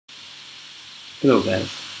Hello guys,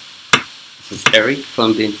 this is Eric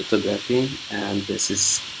from Being Photography, and this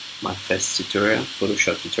is my first tutorial,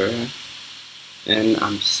 Photoshop tutorial, and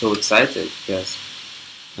I'm so excited because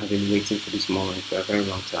I've been waiting for this moment for a very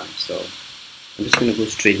long time. So I'm just going to go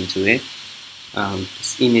straight into it.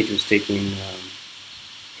 This image was taken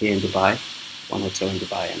here in Dubai, one hotel in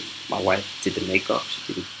Dubai, and my wife did the makeup.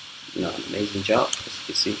 She did an amazing job, as you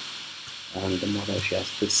can see. The model, she has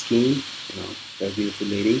good skin, very beautiful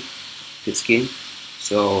lady, good skin.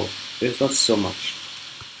 So there's not so much,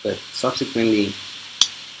 but subsequently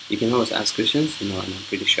you can always ask questions, and I'm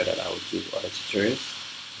pretty sure that I will do other tutorials,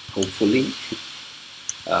 hopefully,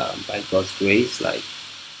 by God's grace, like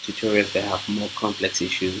tutorials that have more complex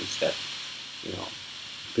issues that, I'm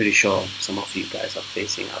pretty sure some of you guys are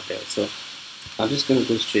facing out there. So I'm just going to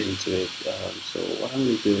go straight into it. So what I'm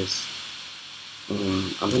going to do is,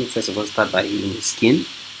 I'm going to first of all start by healing the skin.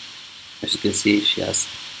 As you can see, she has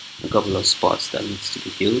a couple of spots that needs to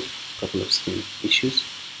be healed, a couple of skin issues,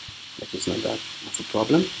 but it's not that much a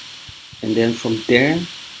problem. And then from there,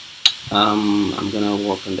 I'm gonna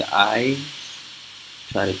work on the eyes,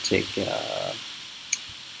 try to take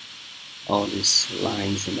all these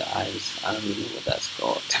lines in the eyes. I don't really know what that's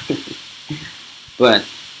called, but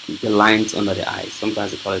the lines under the eyes,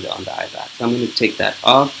 sometimes they call it the under eye bag. So I'm going to take that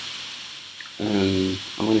off, and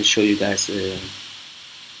I'm going to show you guys a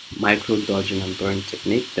micro dodging and burn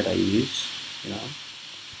technique that I use.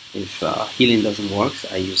 If healing doesn't work, so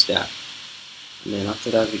I use that. And then after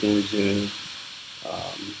that, we're going to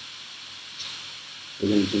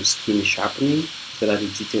do skin sharpening so that the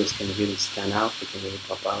details can really stand out, they can really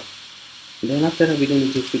pop out. And then after that, we're going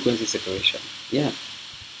to do frequency separation. Yeah,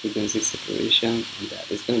 frequency separation, and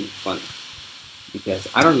that is going to be funny because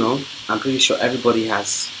I don't know, I'm pretty sure everybody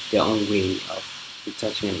has their own way of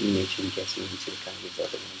retouching an image and getting into the kind of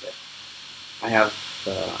result they want to get. I have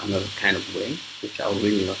another kind of way, which I would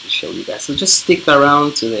really love to show you guys. So just stick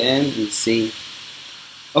around to the end and see.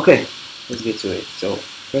 Okay, let's get to it. So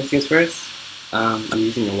first things first, I'm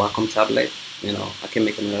using a Wacom tablet. I can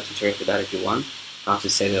make another tutorial for that if you want. I have to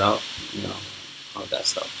set it up, all that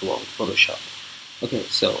stuff to work with Photoshop. Okay,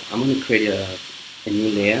 so I'm going to create a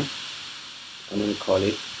new layer. I'm going to call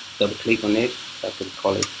it, double click on it, so I could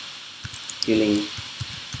call it healing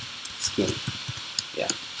skin. Yeah,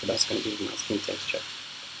 so that's going to give my skin texture.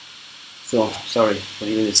 So sorry for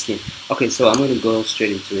healing the skin. Okay, so I'm going to go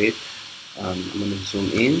straight into it. I'm going to zoom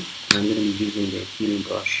in, and I'm going to be using the healing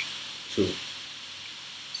brush tool.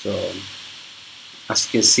 So as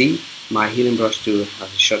you can see, my healing brush tool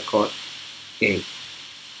has a shortcut A.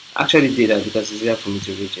 I actually did that because it's easier for me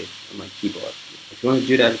to reach it on my keyboard. If you want to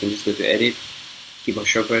do that, you can just go to edit, keyboard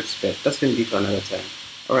shortcuts, but that's going to be for another time.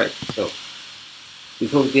 Alright, so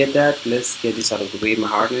before we get that, let's get this out of the way. My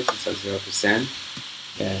hardness is at 0%,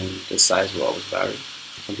 and the size will always vary.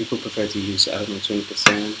 Some people prefer to use,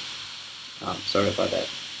 20%. Sorry about that.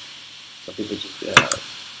 Some people just,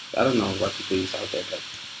 I don't know what people use out there, but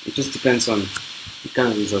it just depends on the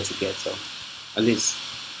kind of results you get. So at least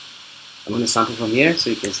I'm going to sample from here, so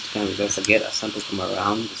you can see the kind of results I get. I sample from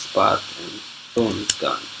around the spot, and boom, it's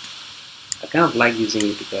gone. I kind of like using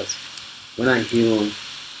it because when I heal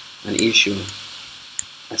an issue,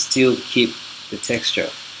 I still keep the texture.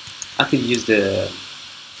 I could use a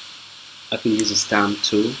stamp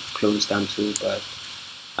tool, clone stamp tool, but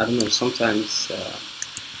I don't know, sometimes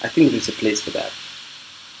I think there's a place for that.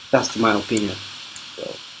 That's my opinion.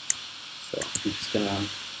 So I'm just gonna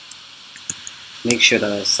make sure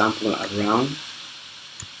that I sample around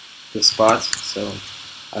the spots so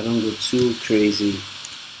I don't go too crazy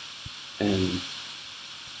and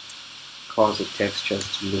cause the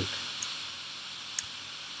textures to look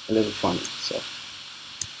a little funny. So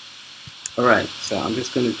alright, so I'm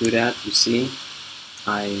just going to do that. You see,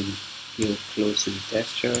 I feel close to the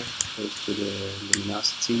texture, close to the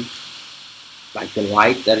luminosity, like the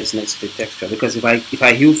light that is next to the texture. Because if I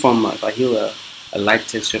heal a light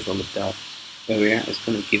texture from a dark area, it's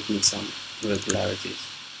going to give me some irregularities.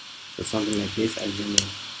 So something like this, I zoom in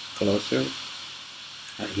closer,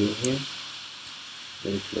 I heal here,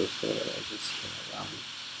 very closer, I just heal around.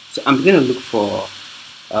 So I'm going to look for,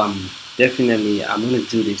 definitely I'm going to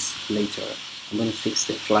do this later. I'm going to fix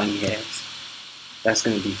the flying hairs. That's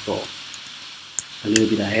going to be for a little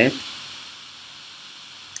bit ahead.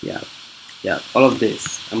 Yeah, all of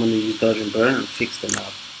this I'm going to use dodge and burn and fix them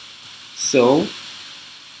up. So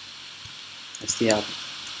I still have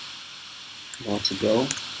more to go,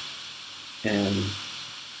 and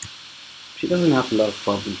she doesn't have a lot of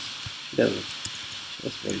problems. She doesn't. She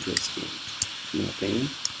has very good skin, in my opinion.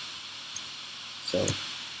 So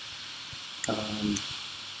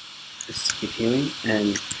just keep healing,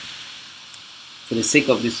 and for the sake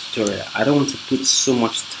of this tutorial, I don't want to put so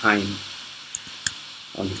much time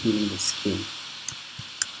on healing the skin.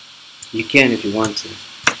 You can if you want to,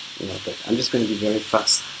 but I'm just going to be very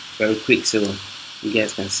fast, very quick, so you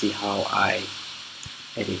guys can see how I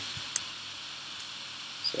edit.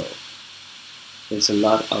 So there's a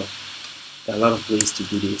lot of ways to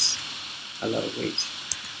do this, a lot of ways,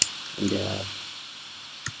 and there are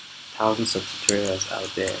thousands of tutorials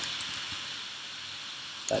out there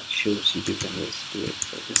that shows you different ways to do it.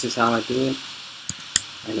 So this is how I do it.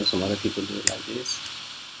 I know some other people do it like this.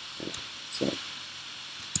 So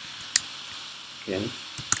okay,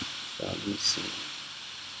 so let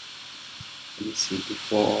me see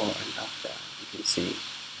before and after. You can see,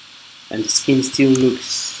 and the skin still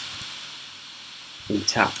looks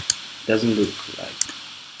intact. Doesn't look like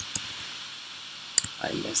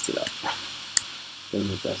I messed it up. Don't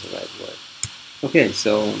know if that's the right word. Okay,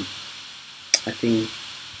 so I think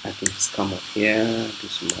I can just come up here, do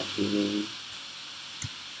some more healing.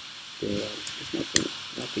 There's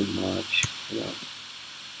nothing much,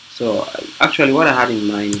 So actually, what I had in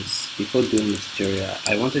mind is, before doing this tutorial,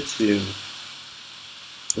 I wanted to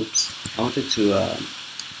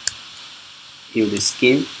heal the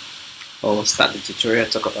skin, or start the tutorial,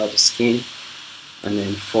 talk about the skin, and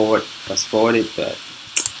then fast forward it. But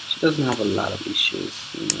she doesn't have a lot of issues,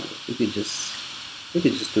 We could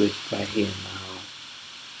just do it right here now.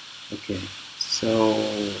 Okay, so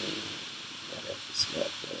what else is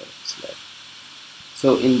left?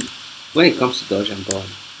 So when it comes to dodge and burn,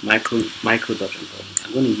 micro dodge and burn,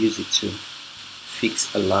 I'm going to use it to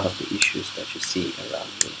fix a lot of the issues that you see around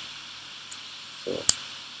here. So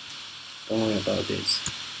don't worry about this.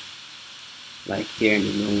 Like here in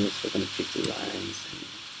the nose, we're going to fix the lines and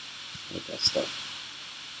all that stuff.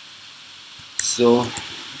 So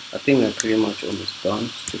I think we're pretty much almost done.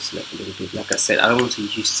 Just left a little bit. Like I said, I don't want to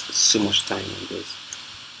use so much time on this.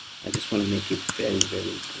 I just want to make it very, very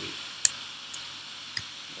brief.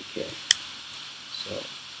 Okay, so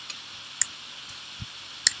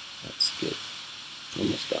that's good.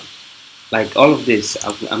 Almost done. Like all of this,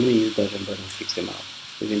 I'm going to use dodge and burn and fix them out.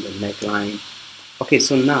 Even the neckline. Okay,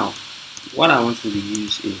 so now what I want to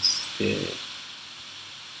use is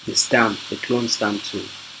the stamp, the clone stamp tool.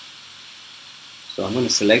 So I'm going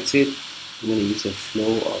to select it. I'm going to use a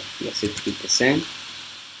flow of, let's say, 3%,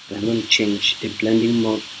 and I'm going to change the blending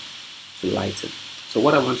mode to lighten. So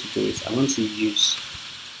what I want to do is I want to use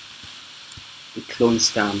the clone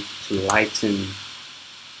stamp to lighten,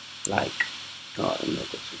 like, oh, I'm not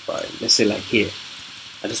go too far. Let's say like here.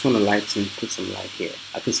 I just want to lighten, put some light here.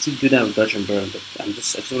 I can still do that with dodge and burn, but I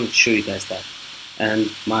just want to show you guys that.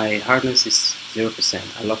 And my hardness is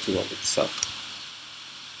 0%. I love to work with soft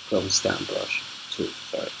clone stamp brush too.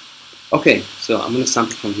 Sorry. Okay, so I'm going to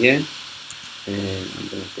sample from here, and I'm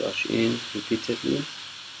going to brush in repeatedly.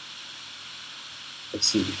 Let's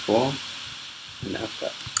see before and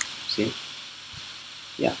after. See?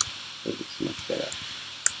 Yeah, it's much better.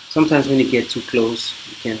 Sometimes when you get too close,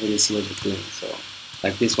 you can't really see what you're doing. So,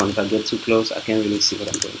 like this one, if I get too close, I can't really see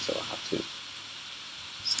what I'm doing. So I have to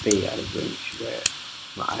stay out of range where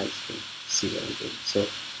my eyes can see what I'm doing. So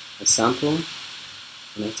I sample,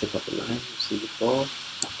 and I take up the line. You see before,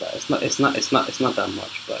 after. It's not that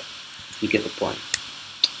much, but you get the point.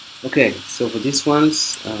 Okay, so for these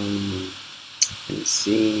ones, let me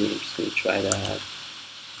see. I'm just gonna try that.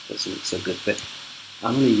 Doesn't look so good, but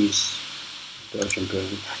I'm gonna use dodge and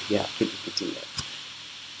burn. Yeah, keep repeating that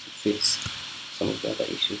to fix some of the other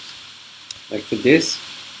issues. Like for this,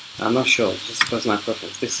 I'm not sure. It's just personal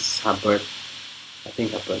preference. This is her bird. I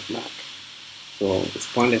think her bird mark. So it's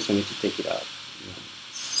pointless for me to take it out.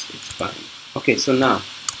 It's fine. Okay, so now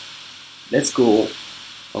let's go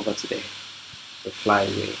over to the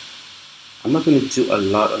flyaway. I'm not going to do a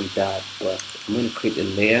lot on that, but I'm going to create a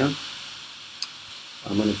layer.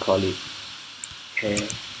 I'm going to call it hair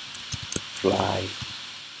fly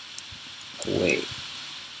away.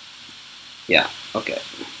 Yeah, okay.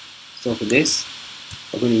 So for this,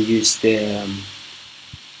 I'm going to use the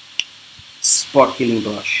spot healing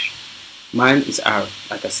brush. Mine is R,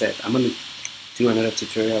 like I said. I'm going to do another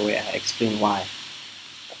tutorial where I explain why.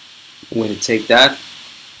 I'm going to take that,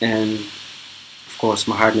 and of course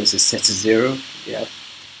my hardness is set to 0. Yeah,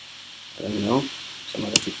 I don't know. Some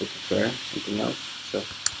other people prefer something else. So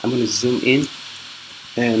I'm going to zoom in,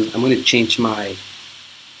 and I'm going to change my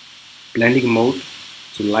blending mode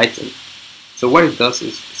to lighten. So what it does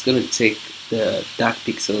is it's going to take the dark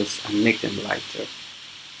pixels and make them lighter.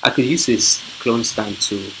 I could use this clone stamp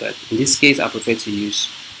too, but in this case I prefer to use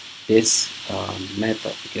this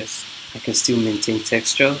method because I can still maintain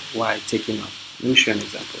texture while taking off. Let me show you an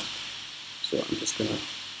example. So I'm just going to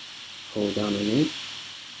hold down on it,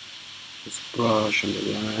 just brush on the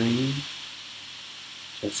line,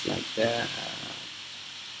 just like that,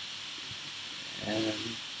 and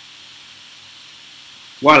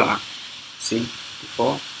voila. See,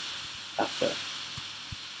 before, after.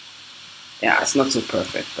 Yeah, it's not so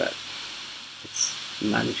perfect, but it's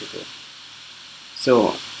manageable.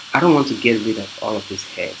 So I don't want to get rid of all of these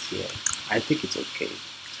hairs here. I think it's okay.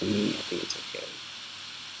 To me, I think it's okay.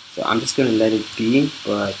 So I'm just gonna let it be,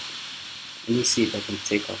 but let me see if I can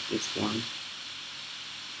take off this one.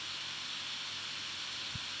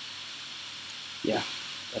 Yeah,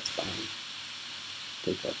 that's fine.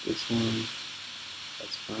 Take off this one.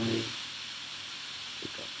 That's fine.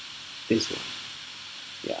 Take off this one.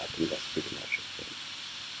 Yeah, I think that's pretty much okay.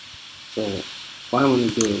 So what I'm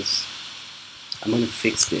gonna do is I'm gonna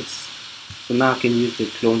fix this. So now I can use the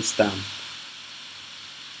clone stamp.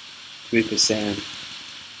 3%.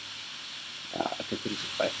 I can put it to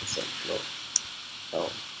 5% flow. So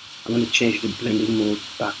I'm going to change the blending mode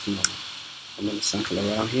back to normal. I'm going to sample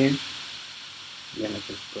around here, and then I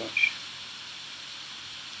just brush.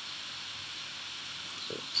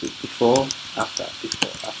 So see, before, after,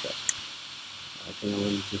 before, after. I think I'm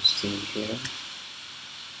going to do the same here.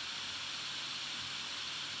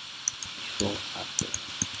 Before, after.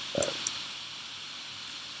 Sorry.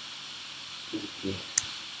 In here.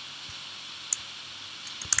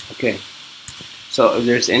 Okay. So if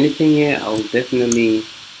there's anything here, I'll definitely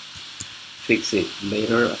fix it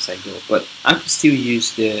later as I go. But I can still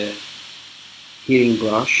use the heating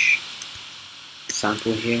brush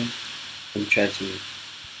sample here and try to,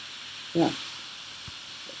 yeah,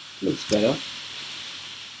 looks better.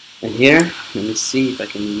 And here, let me see if I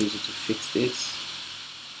can use it to fix this.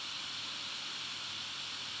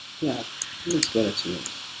 Yeah, it looks better to me.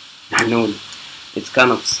 I know it's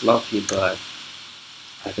kind of sloppy, but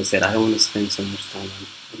like I said, I don't want to spend so much time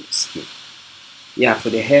on the skin. Yeah,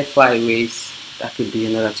 for the hair flyaways, that could be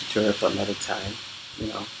another tutorial for another time, you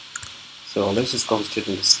know. So let's just concentrate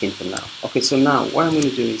on the skin for now. Okay, so now what I'm going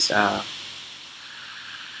to do is I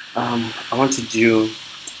want to do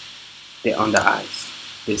the under eyes,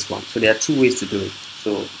 this one. So there are two ways to do it.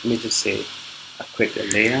 So let me just say I create a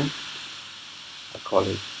layer, I call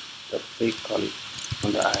it call it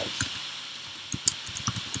under eyes.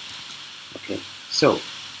 Okay, so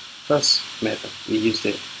first method, we use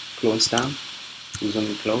the clone stamp, use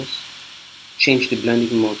only close, change the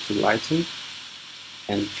blending mode to lighten,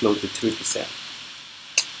 and flow to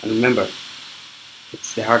 3%. And remember,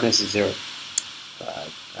 it's the hardness is 0. I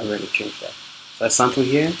already changed that. So I sample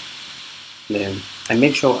here, then I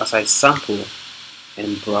make sure as I sample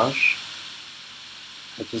and brush,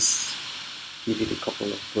 I just give it a couple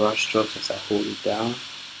of brush strokes as I hold it down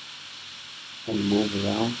and move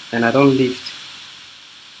around, and I don't lift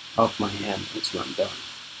up my hand until I'm done.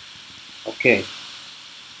 Okay,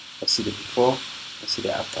 let's see the before, let's see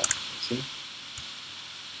the after. Let's see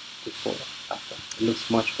before, after. It looks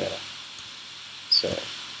much better. So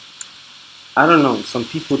I don't know, some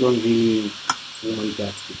people don't really want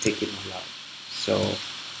that to be taken all out. So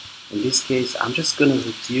in this case, I'm just gonna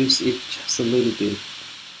reduce it just a little bit.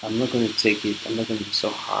 I'm not gonna take it, I'm not gonna be so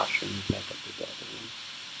harsh on it like I did the other one.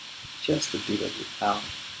 Just a bit of it out.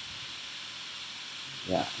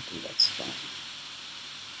 Yeah, I think that's fine.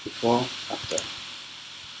 Before, after.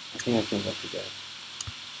 I think I can work with that.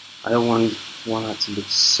 I don't want it to look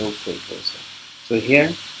so fake also. So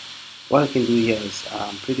here, what I can do here is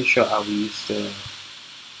I'm pretty sure I will use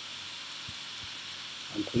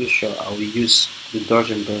the dodge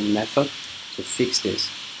and burn method to fix this.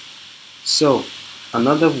 So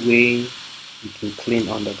another way you can clean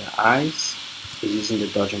under the eyes is using the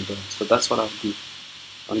dodge and burn. So that's what I'll do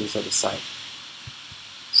on this other side.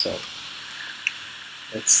 So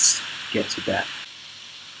let's get to that.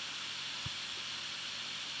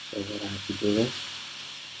 So what I have to do is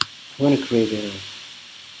I'm going to create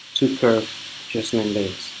two curve adjustment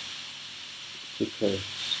layers. Two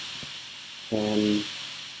curves. And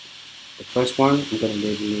the first one I'm going to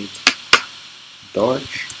label it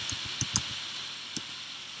dodge.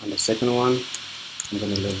 And the second one I'm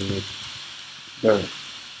going to label it burn.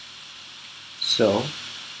 So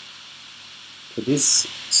for this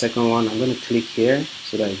second one, I'm going to click here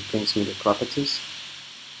so that it brings me the properties.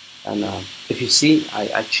 And if you see,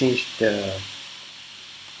 I changed the,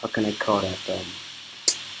 how can I call that?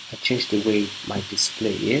 I changed the way my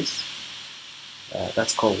display is.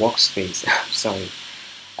 That's called workspace. Sorry,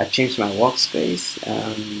 I changed my workspace.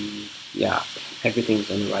 Yeah, everything's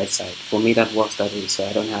on the right side. For me, that works that way, so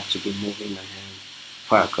I don't have to be moving my hand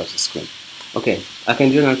far across the screen. Okay, I can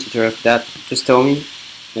do another tutorial for that. Just tell me,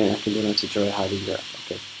 then I can do another tutorial how to do that.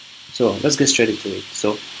 Okay, so let's get straight into it.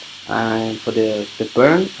 So And for the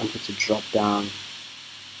burn, I'm going to drop down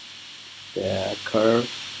the curve.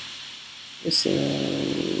 It's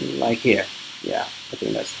like here. Yeah, I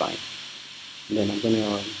think that's fine. And then I'm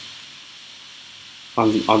gonna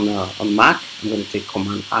on Mac, I'm gonna take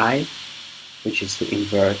Command I, which is to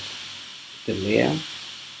invert the layer,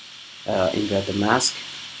 invert the mask.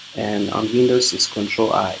 And on Windows it's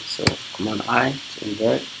Control I. So Command I to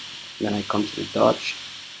invert. Then I come to the dodge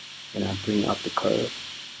and I bring up the curve.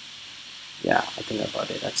 Yeah, I think about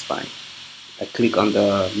it. That's fine. I click on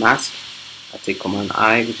the mask. I take Command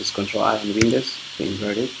I, which is Control I on Windows to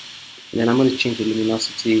invert it. And then I'm going to change the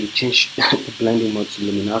luminosity, change the blending mode to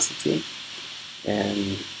luminosity,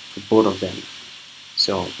 and for both of them.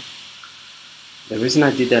 So the reason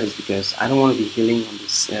I did that is because I don't want to be healing on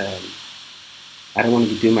this. I don't want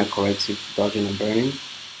to be doing my corrective dodging and burning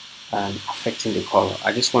and affecting the color.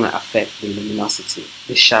 I just want to affect the luminosity,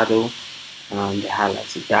 the shadow, and the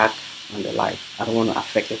highlights, the dark and the light. I don't want to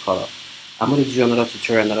affect the color. I'm going to do another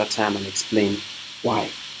tutorial another time and explain why.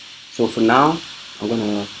 So for now, I'm going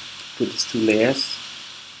to put these two layers.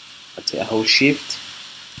 I hold Shift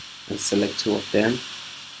and select two of them.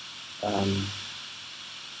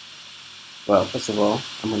 Well, first of all,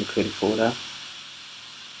 I'm going to create a folder.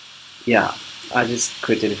 Yeah, I just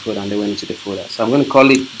created a folder and they went into the folder. So I'm going to call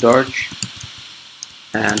it Dodge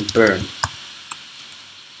and Burn.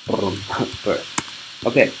 Burn.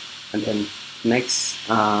 Okay, and then next,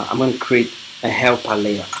 I'm going to create a helper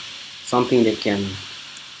layer, something that can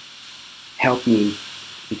help me,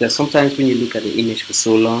 because sometimes when you look at the image for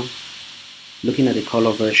so long, looking at the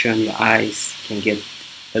color version, your eyes can get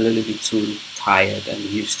a little bit too tired and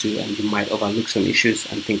used to, and you might overlook some issues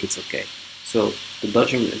and think it's okay. So the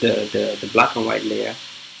black and white layer,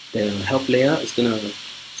 the help layer is gonna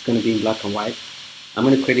be in black and white. I'm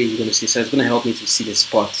gonna create it. You're gonna see. So it's gonna help me to see the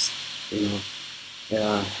spots.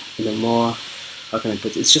 More. How can I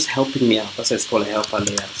put it? It's just helping me out. That's why it's called a helper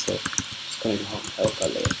layer. So it's gonna be helper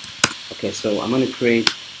layer. Okay. So I'm gonna create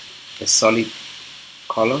a solid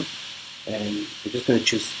color, and I'm just gonna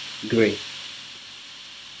choose gray.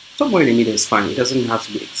 Somewhere in the middle is fine. It doesn't have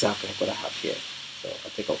to be exactly like what I have here. So I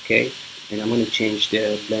take OK. And I'm going to change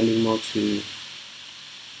the blending mode to,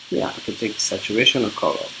 yeah, I can take saturation or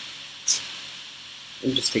color. Let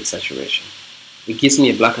me just take saturation. It gives me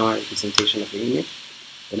a black and white representation of the image.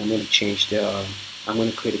 Then I'm going to change the, I'm going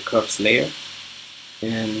to create a curves layer.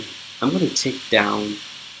 And I'm going to take down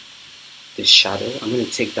the shadow. I'm going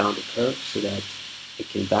to take down the curve so that it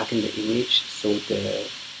can darken the image, so the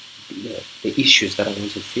issues that I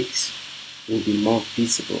want to fix will be more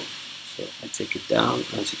visible. So I take it down.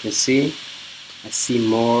 As you can see, I see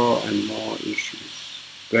more and more issues.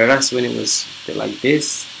 Whereas when it was like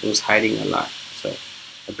this, it was hiding a lot. So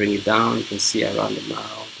I bring it down. You can see around the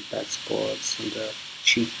mouth, the dark spots, and the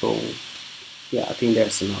cheekbone. Yeah, I think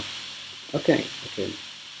that's enough. Okay,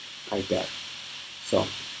 hide that. So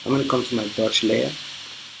I'm going to come to my dodge layer,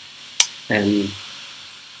 and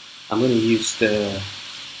I'm going to use the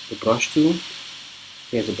brush tool.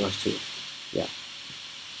 Here's the brush tool. Yeah.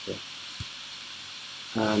 So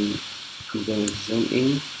I'm going to zoom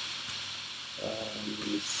in. Let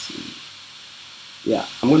me see. Yeah,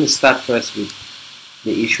 I'm going to start first with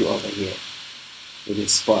the issue over here, with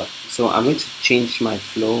this spot. So I'm going to change my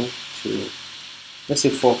flow to, let's say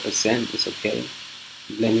 4%. It's okay.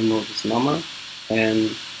 Blending mode is normal,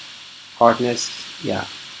 and hardness, yeah,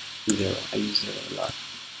 0. I use 0 a lot.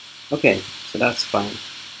 Okay, so that's fine.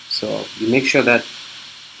 So you make sure that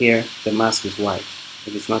here the mask is white.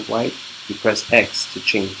 If it's not white, you press X to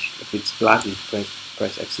change. If it's black, you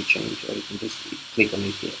press X to change, or you can just click on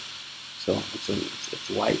it here. So it's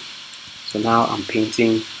white. So now I'm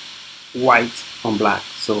painting white on black.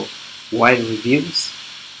 So white reveals,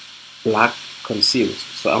 black conceals.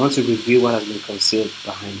 So I want to reveal what has been concealed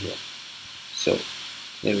behind here. So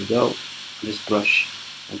there we go. Just brush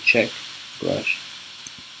and check. Brush,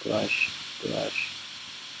 brush, brush.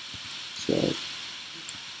 So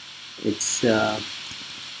it's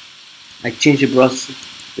I changed brush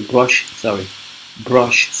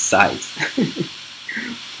size.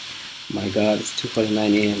 My God, it's 2:49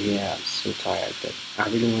 a.m. Yeah, I'm so tired, but I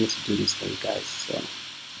really wanted to do this for you guys, so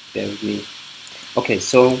bear with me. Okay,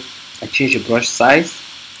 so I changed the brush size,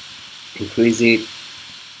 increase it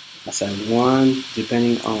as I want,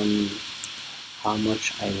 depending on how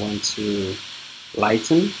much I want to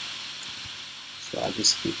lighten. So I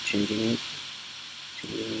just keep changing it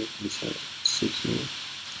until it suits me.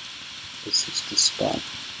 This is the spot.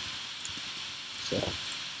 So,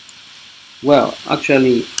 well,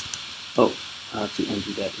 actually, oh, I have to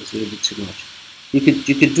undo that. It's a little bit too much. You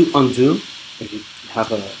could do undo if you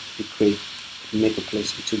have you create a make a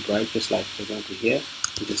place too bright, just like for example here,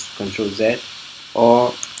 you just Control Z,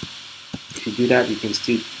 or if you do that, you can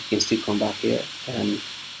still come back here and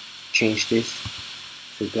change this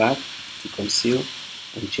to black to conceal,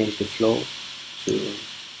 and change the flow to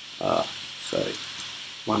sorry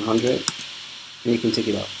 100, and you can take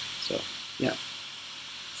it off. So yeah,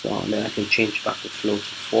 so then I can change back the flow to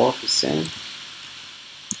 4%.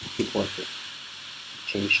 Keep working.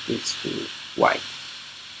 Change this to white.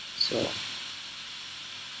 So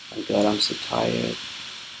my God, I'm so tired,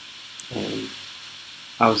 and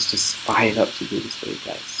I was just fired up to do this for you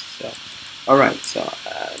guys. So alright, so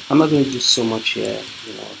I'm not going to do so much here.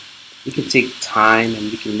 You know, you can take time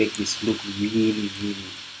and you can make this look really,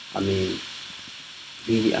 I mean,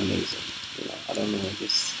 really amazing. You know, I don't know if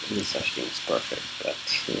this any such thing is perfect, but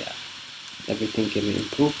yeah, everything can be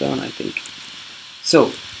improved on, I think.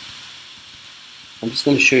 So I'm just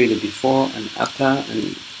going to show you the before and after,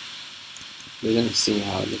 and we're going to see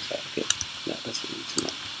how it looks like. Okay, no, that's what we need to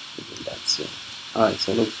know. That's it. Alright,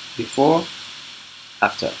 so look, before,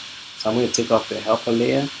 after. So I'm going to take off the helper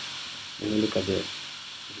layer and look at the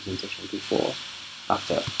presentation before,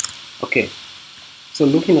 after. Okay, so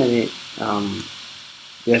looking at it,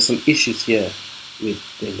 there are some issues here with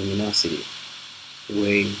the luminosity, the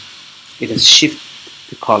way it has shifted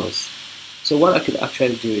the colors. So what I could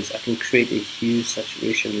actually do is I can create a hue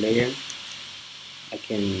saturation layer. I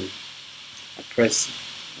press,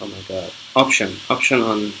 oh my God, option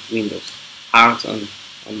on Windows, Alt on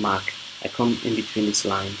Mac. I come in between these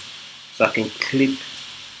lines, so I can clip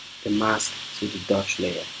the mask to the Dutch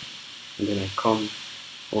layer, and then I come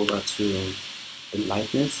over to the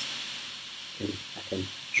lightness, and I can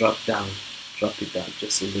drop it down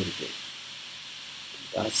just a little bit.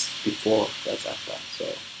 That's before, that's after. So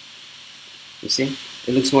you see,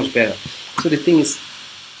 it looks much better. So the thing is,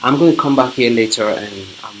 I'm going to come back here later, and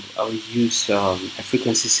I'll use a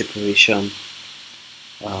frequency separation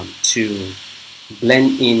to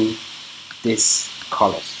blend in this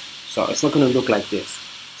colors. So it's not going to look like this.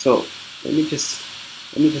 So let me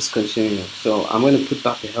just continue. So I'm going to put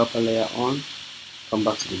back the helper layer on, come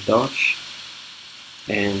back to the Dutch,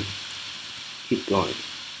 and keep going.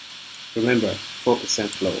 Remember, 4%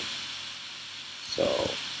 flow. So,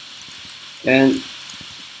 and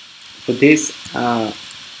for this,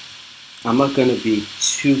 I'm not going to be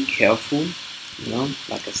too careful. You know,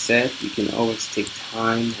 like I said, you can always take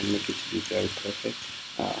time and make it to be very perfect.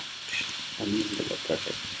 I'm using the word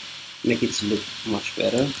perfect. Make it to look much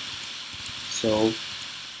better. So,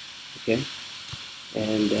 okay,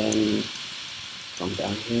 and then come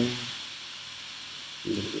down here, a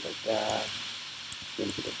little bit of that, a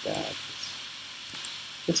little bit of that.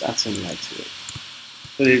 Just add some light to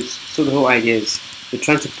it. So the whole idea is we're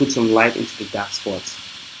trying to put some light into the dark spots.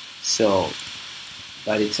 So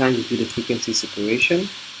by the time you do the frequency separation,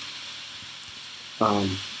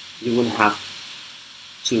 you won't have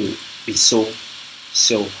to be so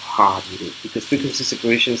hard with it, because frequency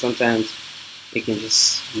separation sometimes it can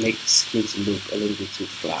just make the skin to look a little bit too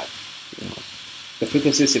flat. You know, the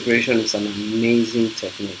frequency separation is an amazing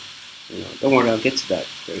technique. You know, don't worry, I'll get to that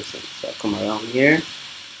very soon. So I'll come around here,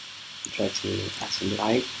 try to add some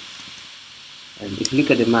light, and if you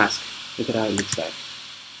look at the mask, look at how it looks like.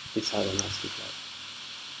 This is how the mask looks like.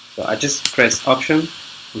 So I just press Option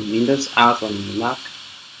on Windows, Alt on the Mac,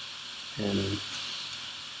 and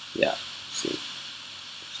yeah, see.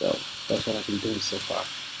 So that's what I've been doing so far.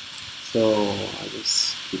 So I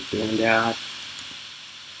just keep doing that,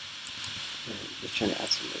 and just trying to add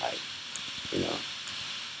some light, you know.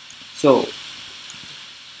 So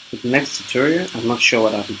for the next tutorial, I'm not sure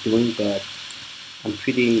what I'll be doing, but I'm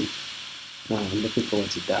pretty I'm looking forward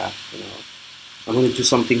to that. You know, I'm going to do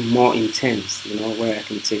something more intense, you know, where I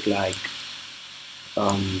can take like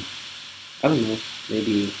I don't know,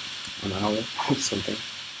 maybe an hour or something,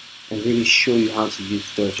 and really show you how to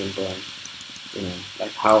use dodge and burn. You know,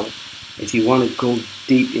 like how, if you want to go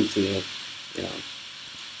deep into it, you know,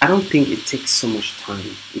 I don't think it takes so much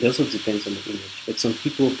time. It also depends on the image, but some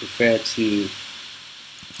people prefer to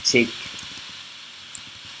take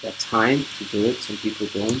their time to do it. Some people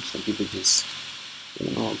don't. Some people just, you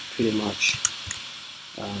know, pretty much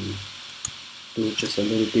do it just a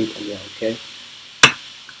little bit and they're okay.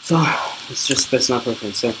 So it's just personal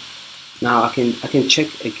preference. So now I can check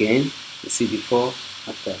again. Let's see, before,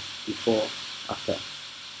 after, before, after.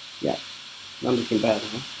 Yeah, not looking bad,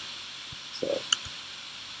 huh? So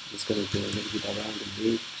I'm just gonna do a little bit around the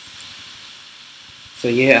lips. So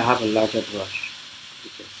here I have a larger brush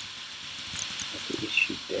because of the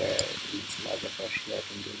issue there. It's a larger brush here. I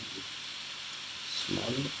can do it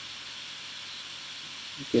smaller.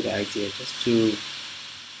 You get the idea, just to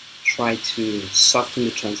try to soften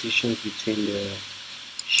the transitions between the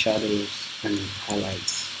shadows and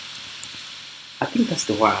highlights. I think that's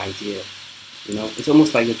the whole idea. You know, it's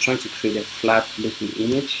almost like you're trying to create a flat looking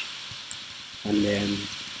image, and then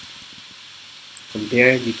from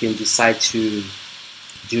there you can decide to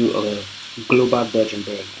do a global dodge and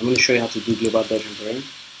burn. I'm going to show you how to do global dodge and burn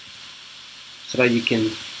so that you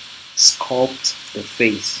can sculpt the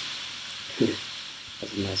face.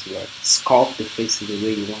 That's a nice word. Sculpt the face to the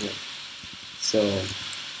way you want it. So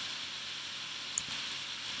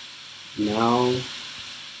now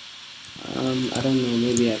I don't know,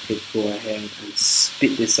 maybe I could go ahead and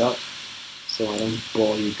speed this up so I don't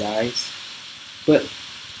bore you guys, but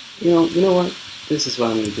you know what, this is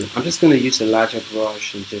what I'm going to do. I'm just going to use a larger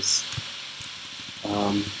brush and just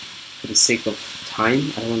for the sake of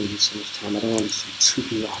time, I don't want to use so much time. I don't want this to be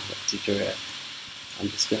too long of tutorial. I'm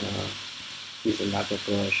just going to use a larger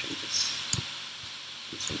brush and just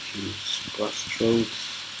do some few brush strokes.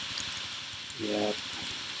 Yeah,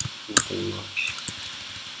 nothing much.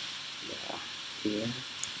 Yeah, here.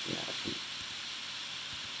 Yeah, I can.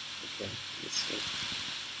 Okay, let's see.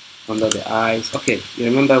 Under the eyes. Okay, you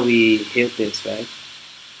remember we hit this, right?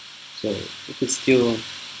 So you could still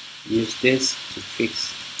use this to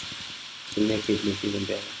fix, to make it look even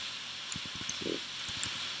better.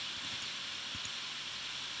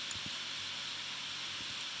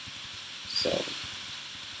 So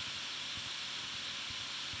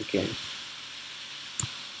again,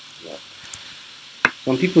 look.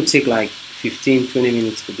 Some people take like 15-20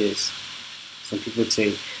 minutes for this. Some people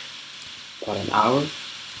take about an hour.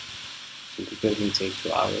 Some people even take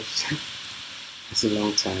 2 hours. It's a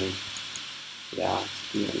long time. Yeah,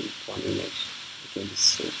 to be on one image. Again, it's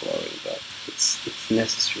so boring, but it's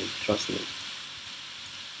necessary. Trust me.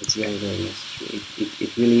 It's very, very necessary.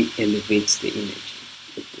 It really elevates the image.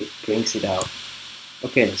 It brings it out.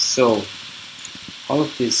 Okay, so all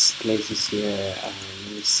of these places here, let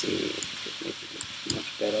me see if it makes it look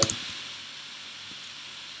much better.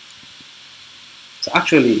 So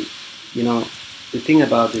actually, you know, the thing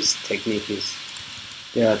about this technique is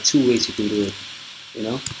there are two ways you can do it. You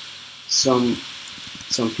know, some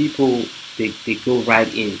people they go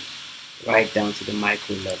right down to the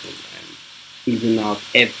micro level and even out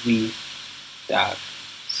every dark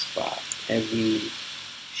spot, every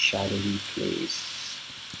shadowy place.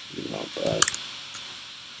 You know, but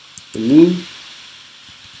for me,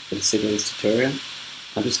 for the sake of this tutorial,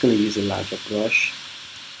 I'm just going to use a larger brush,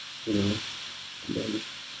 you know, and then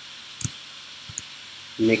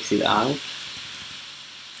mix it out.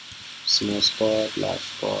 Small spot, large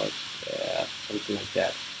spot, something like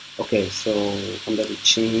that. Okay, so under the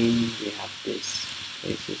chin, we have these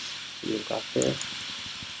places to look after.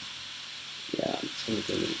 Yeah, I'm just going to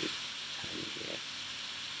go a little bit tiny here.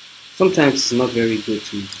 Sometimes it's not very good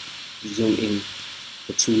to zoom in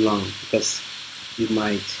for too long because you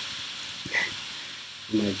might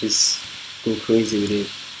just go crazy with it,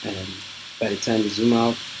 and by the time you zoom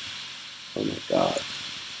out, oh my god,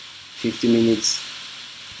 50 minutes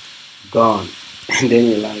gone, and then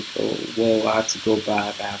you're like, oh well, I have to go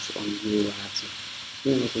back, I have to undo, I have to,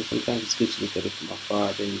 you know. So sometimes it's good to look at it from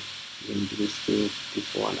afar, then you can do still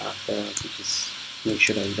before and after to just make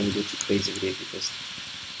sure that you don't go too crazy with it, because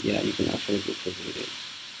yeah, you can actually go crazy with it.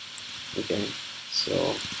 Okay,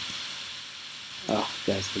 so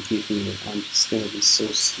guys, forgive me, I'm just gonna be so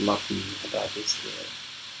sloppy about this here.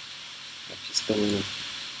 I just don't want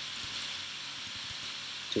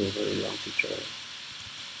to do a very long tutorial.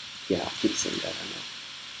 Yeah, I keep saying that, I know.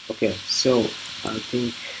 Okay, so I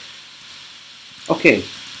think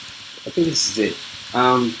this is it.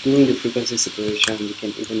 Doing the frequency separation, you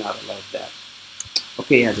can even out a lot of that.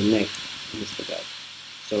 Okay, yeah, the neck, almost forgot.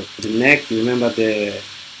 So for the neck, you remember the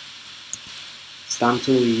stamp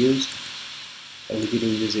tool we used, but we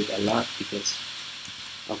didn't use it a lot because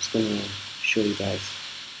I was gonna show you guys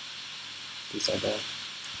this other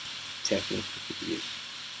technique we could use.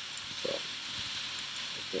 So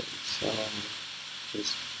okay, so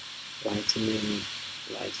just lightening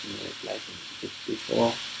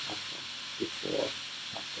before, after.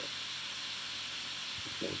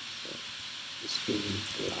 Okay, so just giving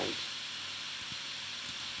the light.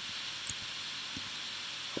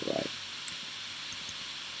 Alright.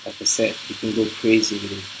 Like I said, you can go crazy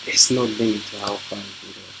with it. There's no limit to how far you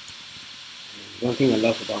can go. And one thing I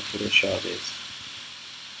love about Photoshop is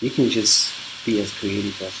you can just be as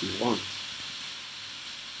creative as you want.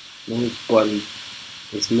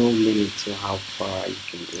 There's no limit to how far you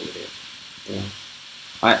can go with it. You know,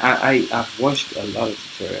 I've watched a lot of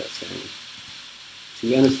tutorials, and to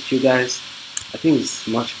be honest with you guys, I think it's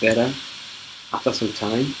much better after some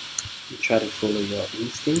time you try to follow your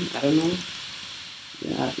instinct. I don't know.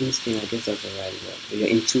 Yeah, instinct, I guess that's the right word. Or your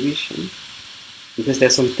intuition. Because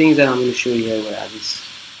there's some things that I'm going to show you here where I just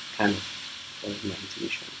kind of follow my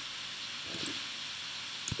intuition.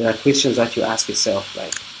 There are questions that you ask yourself,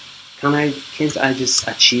 like, can't I just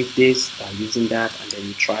achieve this by using that? And then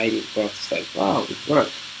you try it, it works. It's like, wow, it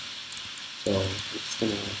worked. So I'm just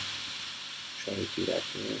gonna try to do that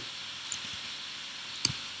here.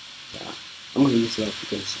 Yeah, I'm gonna use that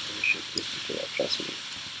frequency separation for this tutorial, trust me.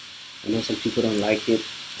 I know some people don't like it.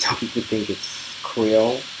 Some people think it's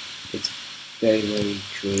cruel. It's very, very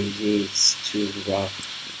crazy. It's too rough.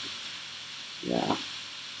 Yeah.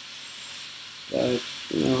 But,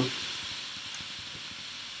 you know,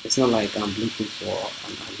 it's not like I'm looking for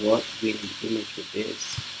an award-winning image with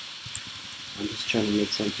this. I'm just trying to make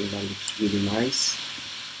something that looks really nice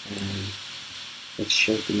and it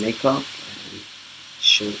shows the makeup and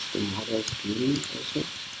shows the model's beauty also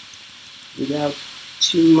without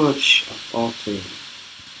too much of altering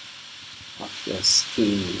of your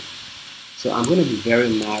skin. So I'm going to be very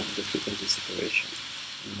mild with the frequency separation.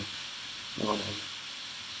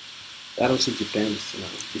 That also depends,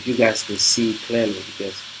 if you guys can see clearly,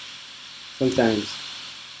 because sometimes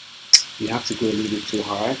you have to go a little bit too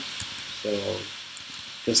hard. So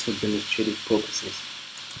just for demonstrative purposes.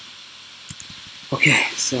 Okay,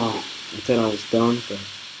 so I thought I was done, but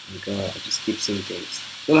I just keep seeing things.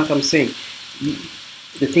 So like I'm saying,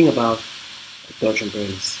 the thing about dodge and burn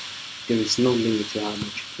is there is no limit to how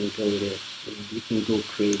much you can go with it. You can go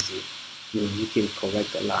crazy. You can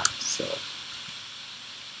correct a lot. So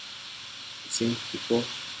see, before,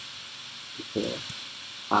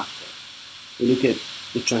 after. You look at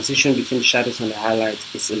the transition between shadows and the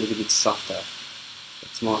highlights is a little bit softer.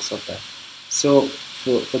 It's more softer. So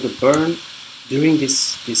for the burn, during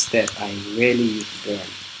this step, I rarely use burn,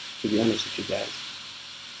 to be honest with you guys.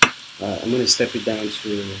 I'm going to step it down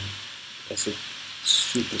to, let's say,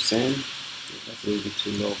 2%. That's a little bit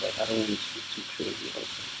too low, but I don't want it to be too crazy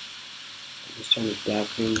also. I'm just trying to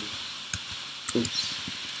darken. Oops.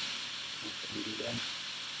 I can do that.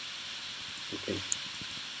 Okay.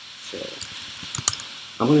 So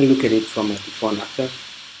I'm going to look at it from a before and after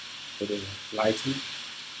for the lighting.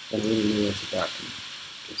 Then we know where to darken. You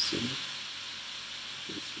can see.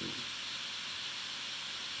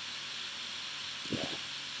 Yeah.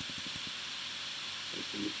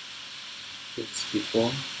 It's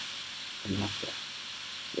before and after.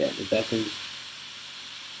 Yeah, the darken,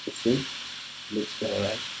 you see, looks better,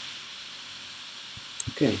 right?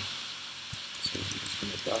 Okay. So I'm just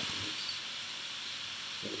going to darken this.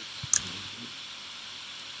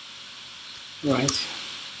 Alright,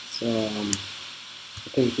 so I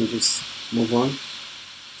think we can just move on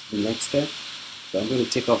to the next step. So I'm going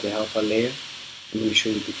to take off the helper layer. I'm going to show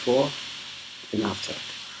you before and after.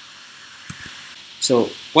 So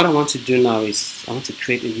what I want to do now is I want to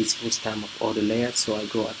create a visible stamp of all the layers. So I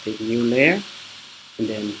take new layer and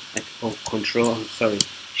then I hold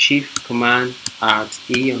Shift Command Alt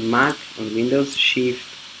E on Mac, on Windows, Shift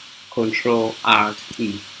Control Alt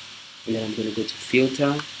E. And then I'm going to go to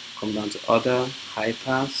Filter, come down to Other, High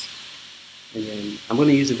Pass, and then I'm going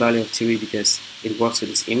to use the value of 3 because it works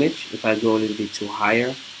with this image. If I go a little bit too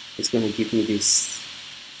higher, it's going to give me this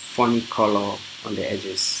funny color on the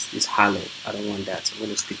edges, this halo. I don't want that, so I'm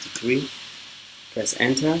going to stick to 3. Press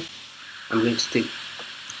Enter. I'm going to take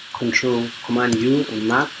Command U on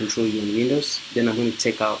Mac, Control U on Windows. Then I'm going to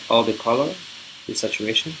take out all the color, the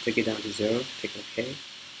saturation, take it down to 0, take OK,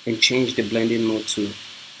 and change the blending mode to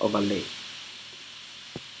overlay.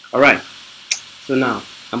 Alright, so now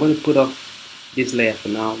I'm going to put off this layer for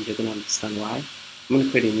now. You're going to understand why. I'm going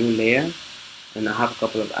to create a new layer, and I have a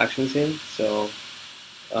couple of actions here. So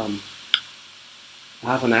I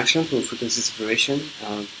have an action for frequency separation.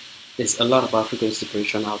 There's a lot about frequency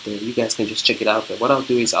separation out there. You guys can just check it out. But what I'll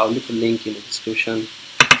do is I'll leave a link in the description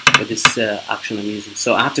for this action I'm using.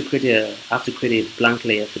 So I have to create a blank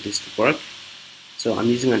layer for this to work. So I'm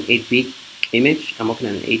using an 8-bit image. I'm working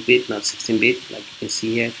on an 8-bit, not 16-bit. Like you can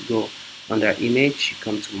see here, if you go under image, you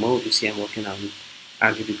come to mode, you see I'm working on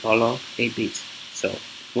RGB color 8-bit. So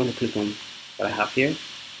I'm going to click on what I have here,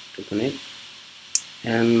 click on it,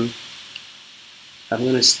 and I'm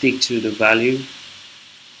going to stick to the value.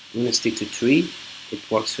 I'm going to stick to 3.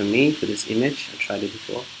 It works for me for this image. I tried it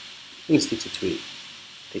before. I'm going to stick to 3.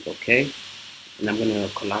 Click OK, and I'm going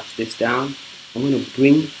to collapse this down. I'm going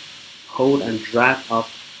to hold and drag up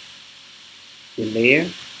the layer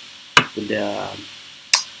with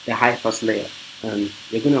the high pass layer, and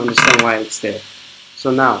you're going to understand why it's there.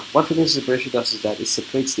 So now what frequency separation does is that it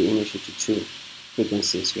separates the image into 2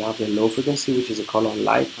 frequencies. You have the low frequency, which is the color and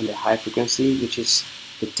light, and the high frequency, which is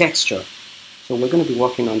the texture. So we're going to be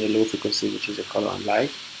working on the low frequency, which is the color and light.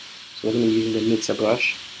 So we're going to be using the mixer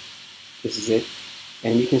brush. This is it,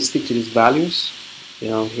 and you can stick to these values.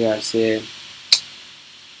 Here I say, you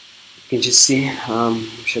can just see, I'm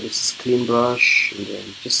sure this is clean brush, and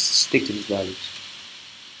then just stick to these values.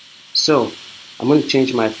 So I'm going to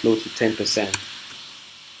change my flow to 10%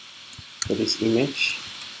 for this image.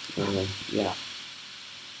 Yeah,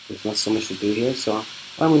 there's not so much to do here. So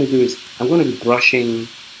what I'm going to do is I'm going to be brushing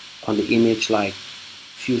on the image like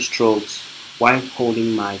few strokes while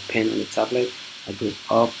holding my pen on the tablet. I go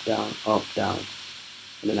up, down,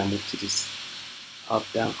 and then I move to this up,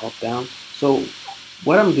 down. So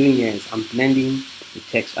what I'm doing here is I'm blending the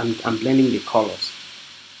text, I'm blending the colors.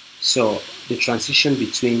 So the transition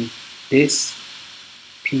between this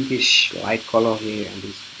pinkish light color here and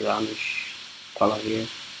this brownish color here,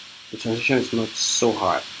 the transition is not so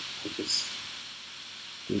hard. I just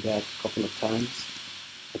do that a couple of times.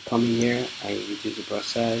 I come in here, I reduce the brush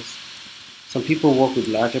size. Some people work with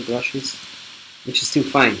larger brushes, which is still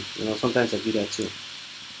fine. Sometimes I do that too,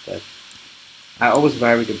 but I always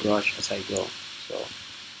vary the brush as I go. So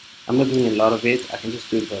I'm not doing a lot of it. I can just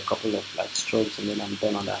do it for a couple of strokes, and then I'm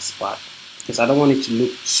done on that spot, because I don't want it to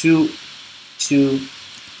look too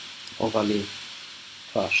overly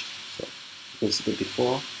touched. So you can see the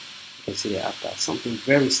before, you can see the after, something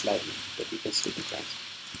very slightly, but you can see the difference.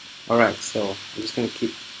 Alright, so I'm just going to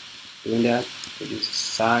keep doing that. Reduce the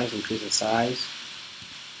size, increase the size.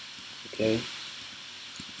 Okay,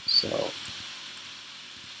 so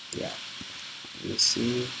yeah, let me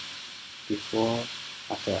see before,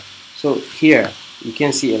 after. So here you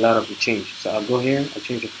can see a lot of the change. So I'll go here, I'll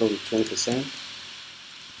change the flow to 20%,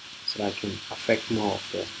 so I can affect more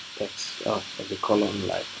of the text, of the color and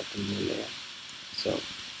light of the new layer. So,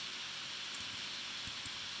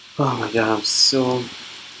 oh my god, I'm so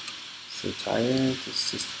tired.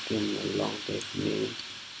 It's just been a long day for me.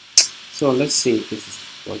 So let's see if this is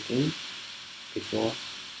working. Before,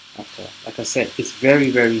 after. Like I said, it's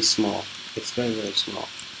very small. It's very small.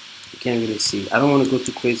 You can't really see. I don't want to go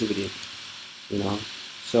too crazy with it,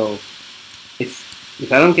 So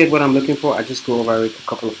if I don't get what I'm looking for, I just go over it a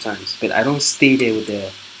couple of times. But I don't stay there with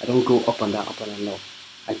I don't go up and down, low.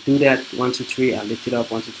 I do that 1, 2, 3. I lift it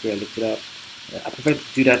up. 1, 2, 3. I lift it up. I prefer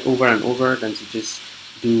to do that over and over than to just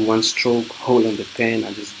do one stroke, hold on the pen,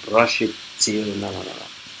 and just brush it till no.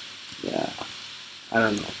 Yeah, I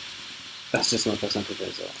don't know. That's just my personal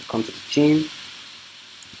preference. So I come to the chin,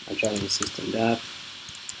 I try to insist on that.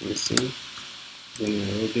 Let me see. Bring it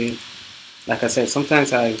a little bit. Like I said,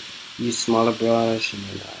 sometimes I use smaller brush and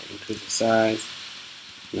then I increase the size.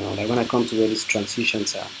 Like when I come to where these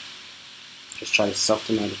transitions are, just try to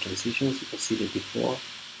soften out the transitions. You can see the before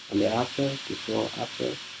and the after, before,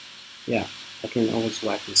 after. Yeah, I can always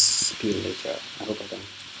wipe this peel later. I hope I don't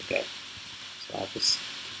forget. So I'll just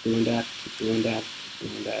keep doing that, keep doing that,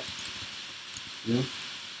 keep doing that. And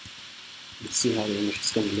see how the image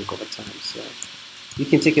is going to look over time. So you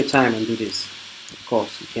can take your time and do this. Of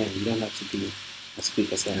course, you can. You don't have to be as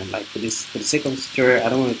quick as I am. Like for the sake of the tutorial, I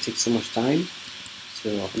don't want to take so much time. So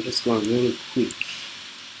I'm just going really quick,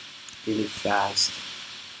 really fast.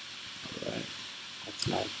 Alright, that's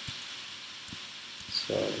nice.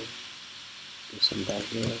 So do some back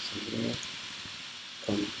here, some here,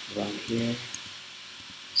 come around here.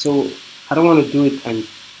 So I don't want to do it and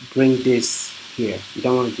bring this here. You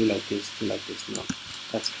don't want to do like this, no,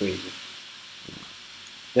 that's crazy.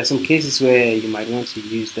 There are some cases where you might want to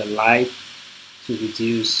use the light to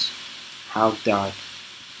reduce how dark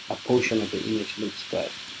a portion of the image looks, but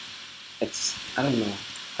it's, I don't know,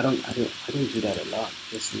 I don't do that a lot,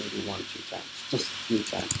 just maybe 1 or 2 times, just a few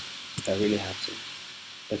times if I really have to.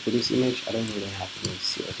 But for this image, I don't really have any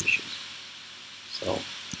serious issues. So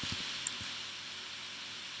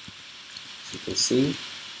as you can see,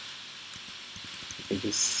 you can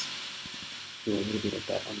just do a little bit of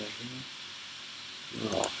that under here.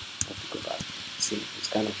 No, I have to go back. See, it's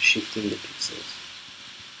kind of shifting the pixels.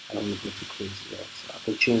 I don't want to go too crazy there. So I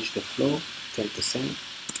can change the flow to 10%.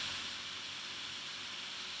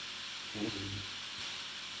 And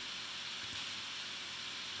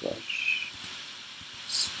brush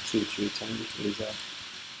 2 or 3 times, raise up.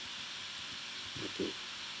 Okay.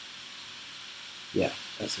 Yeah,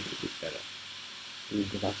 that's a little bit better. Let me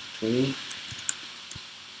go back to 20.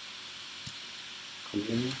 Come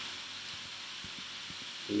here.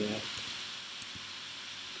 Yeah.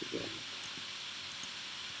 Again.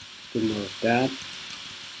 Do more of that.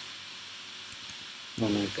 Oh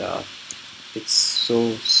my god. It's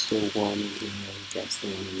so warm in here. You guys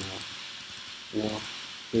don't want to know.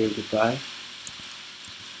 Really goodbye.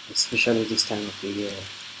 Especially this time of the year.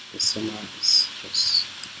 The summer is just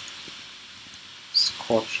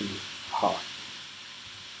scorching hot.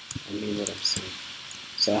 I mean what I'm saying.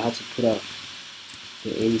 So I had to put off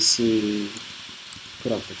the AC,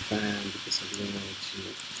 put off the fan because I didn't want it to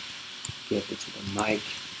get into the mic.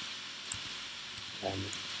 And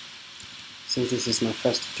since this is my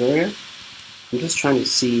first tutorial, I'm just trying to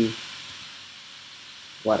see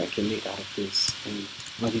what I can make out of this and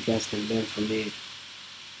what you guys can learn from it,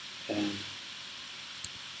 and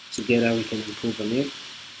together we can improve on it.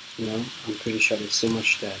 You know, I'm pretty sure there's so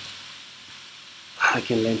much that I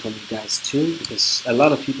can learn from you guys too, because a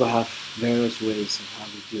lot of people have various ways of how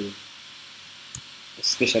to do,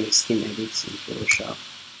 especially skin edits in Photoshop,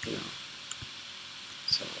 you know.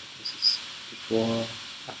 So this is before,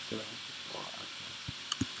 after, before, after.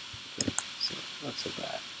 Okay, so not so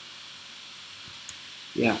bad.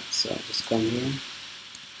 Yeah, so I just come here,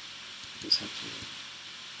 just have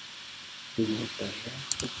to remove that here.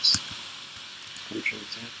 Oops. Control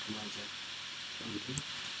Z, Command Z, undo,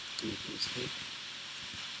 make a mistake.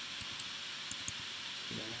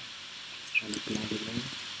 Yeah, just trying to blend it in.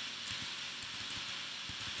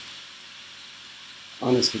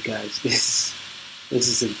 Honestly, guys, this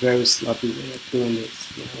is a very sloppy way of doing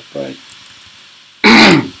this, you know, but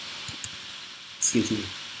excuse me,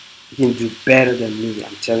 you can do better than me,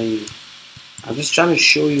 I'm telling you. I'm just trying to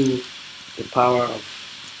show you the power of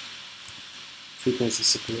frequency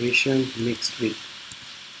separation mixed with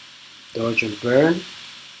dodge and burn.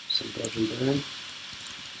 Some dodge and burn.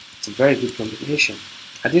 It's a very good combination.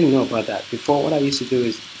 I didn't know about that. Before, what I used to do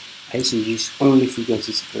is I used to use only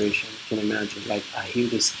frequency separation. You can imagine, like I heal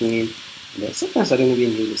the skin, and then sometimes I don't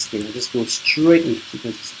even heal the skin. I just go straight into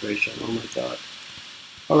frequency separation. Oh my god.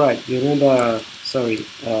 Alright, you remember, sorry,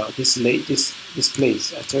 this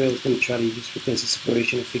place. I told you I was going to try to use frequency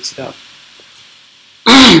separation and fix it up.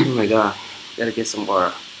 Oh my god, gotta get some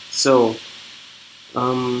water. So,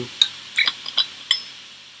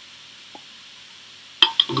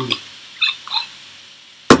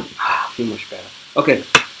 feel much better. Okay,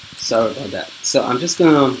 sorry about that. So I'm just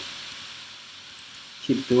gonna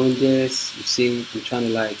keep doing this. You see, I'm trying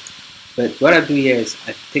to like, but what I do here is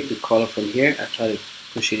I take the color from here, I try to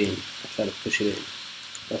push it in.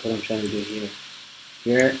 That's what I'm trying to do here.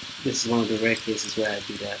 Here, this is one of the rare cases where I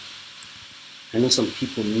do that. I know some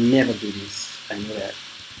people never do this. I know that.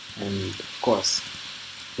 And of course,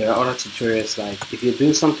 there are other tutorials, like if you're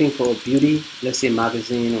doing something for a beauty, let's say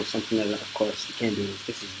magazine or something like that, of course you can't do this.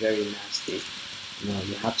 This is very nasty. You know,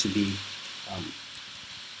 you have to be,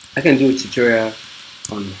 I can do a tutorial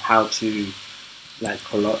on how to like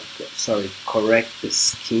correct the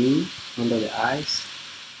skin under the eyes,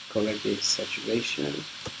 correct the saturation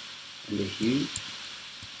and the hue,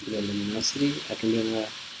 the luminosity. I can do another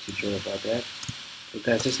tutorial about that. So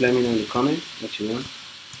guys, just let me know in the comment what you want.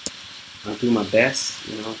 I'll do my best.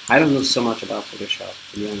 You know, I don't know so much about Photoshop,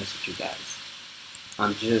 to be honest with you guys.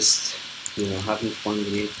 I'm just, you know, having fun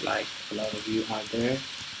with it like a lot of you out there,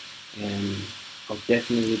 and I'll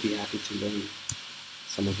definitely be happy to learn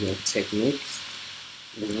some of your techniques.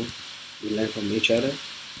 You know, we learn from each other,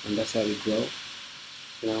 and that's how we grow.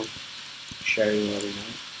 You know, sharing what we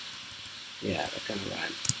know. Yeah, that kind of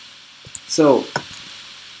rhyme. So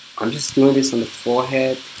I'm just doing this on the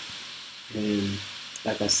forehead, and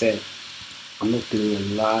like I said, I'm not doing a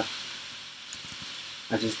lot.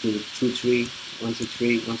 I just do 2, 3, 1, 2,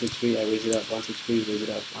 3, 1, 2, 3. I raise it up, 1, 2, 3, raise it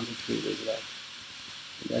up, 1, 2, 3, raise it up.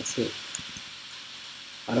 And that's it.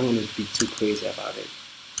 I don't want to be too crazy about it.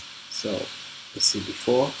 So let's see,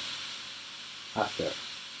 before, after,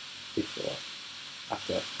 before,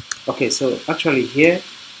 after. Okay, so actually here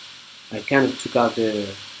I kind of took out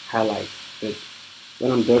the highlight, but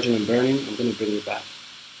when I'm dodging and burning, I'm going to bring it back.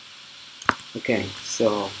 Okay,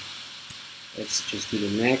 so let's just do the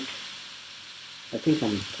neck. I think I'm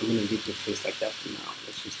going to leave the face like that for now.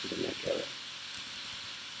 Let's just do the neck area.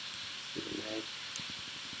 Do the neck.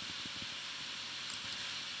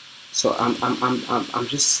 So I'm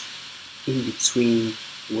just in between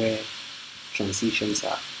where transitions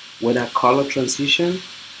are, whether color transition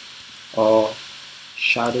or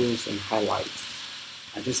shadows and highlights.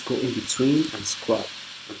 I just go in between and scrub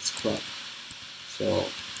and scrub. So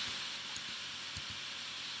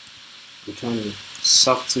I'm trying to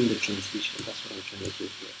soften the transition. That's what I'm trying to do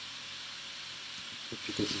here.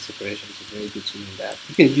 Frequency separation is very good to know that.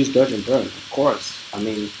 You can use dodge and burn, of course. I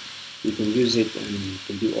mean, you can use it and you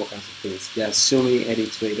can do all kinds of things. There are so many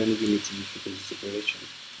edits where you don't even need to use frequency separation.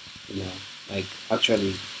 You know, like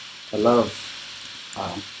actually a lot of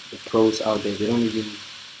the pros out there, they don't even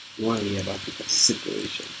want to hear about frequency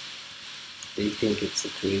separation. They think it's a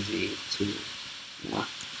crazy tool. Nah.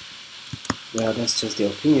 Well, that's just their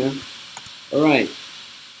opinion. Alright.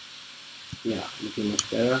 Yeah, looking much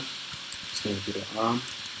better. Just going to the arm.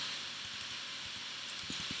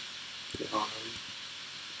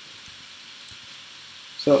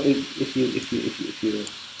 So if you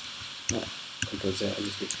no, Control Z, I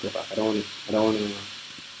just need to go back. I don't want to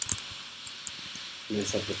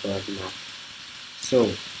mess up the product now. So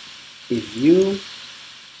if you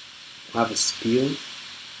have a spill,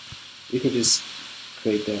 you can just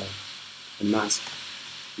create a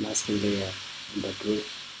masking layer in the group.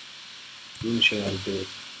 Let me show you how to do it.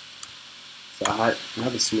 So I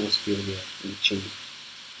have a small spill here in the chin.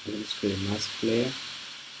 I'm going to just create a mask layer,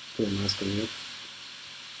 put a mask on it,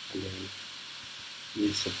 and then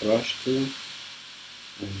use the brush tool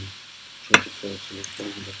and change the flow to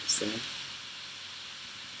 100%.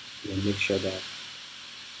 And then make sure that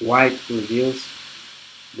white reveals,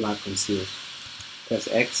 black conceals. Press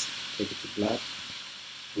X, take it to black,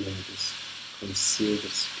 and then just conceal the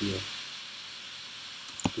spill.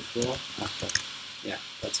 Before, after. Yeah,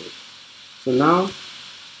 that's it. So now,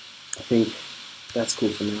 I think that's cool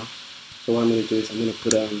for now. So what I'm going to do is I'm going to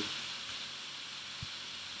put on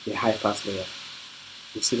the high pass layer.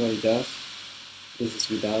 You see what it does? This is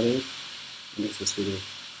without it, and this is with it.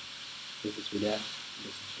 This is without,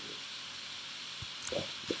 this is with it. So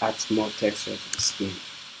it adds more texture to the skin.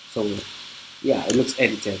 So yeah, it looks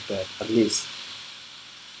edited, but at least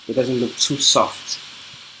it doesn't look too soft.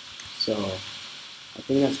 So I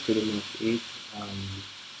think that's pretty much it.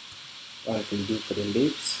 What I can do for the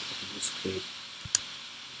lips, I can just create.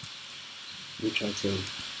 Let me try to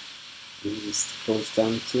use this close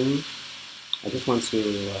down tool. I just want to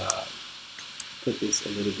put this a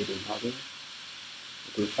little bit in order. I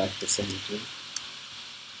think 5% too.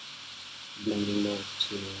 Blending mode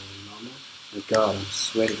to normal. My God, I'm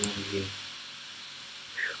sweating over here.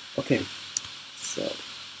 Okay, so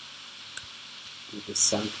with the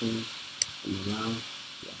sampling from around,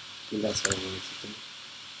 yeah, I think that's what I wanted to do.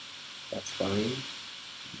 That's fine.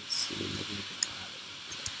 Let's see, maybe we can add a little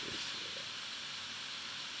bit of this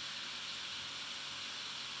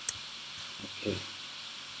here. Okay.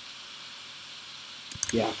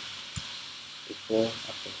 Yeah. Before,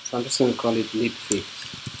 after. So I'm just going to call it lip fix.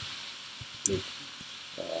 Lip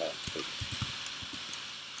fix.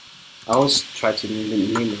 I always try to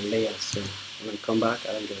name a layer so when I come back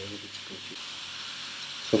I don't get a little bit confused.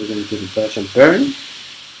 So we're going to do the dodge and burn.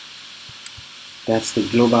 That's the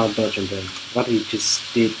global dodge and burn. What we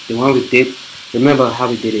just did, the one we did, remember how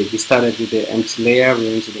we did it. We started with the empty layer, we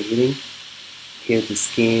went to the healing. Here the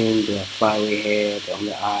skin, the flyaway hair, the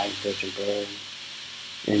under eye, dodge and burn.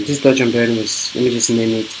 And this dodge and burn was, let me just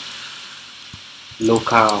name it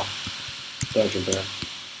local dodge and burn.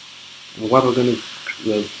 And what we're going to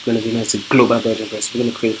do now is a global dodge and burn. So we're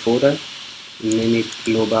going to create a folder, name it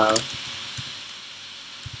global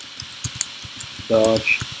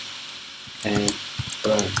dodge and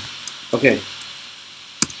burn. Okay,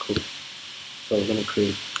 cool. So we're going to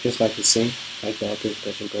create just like the same, like that, this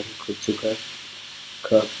dodge and burn. Create two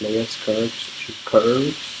curve layers, curves.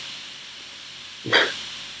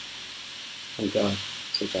 Oh God,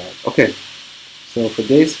 so tired. Okay, so for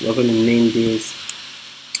this, we're going to name this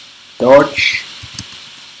dodge,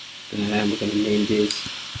 and we're going to name this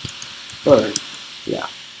burn. Yeah.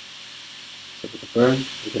 So for the burn,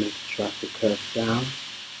 we're going to drag the curve down,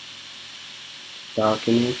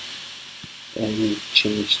 darken it, and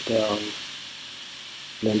change the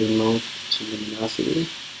blending mode to luminosity.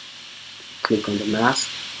 Click on the mask,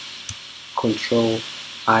 Control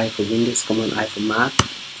I for Windows, Command I for Mac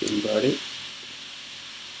to invert it.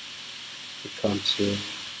 We come to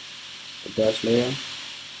the brush layer,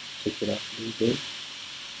 take it up a little bit,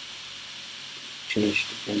 change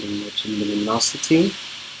the blending mode to luminosity,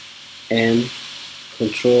 and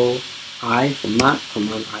Control I for Mac,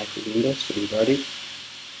 Command I for Windows to invert it.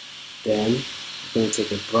 Then we're going to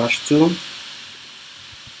take a brush tool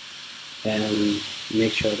and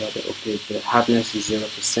make sure that the hardness is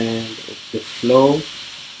 0%, the flow,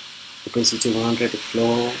 opacity 100, the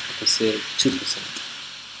flow, I can say 2%.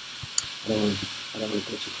 I don't want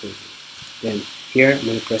to go too crazy. Then here I'm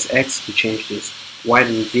going to press X to change this. White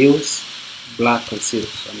reveals, black conceals.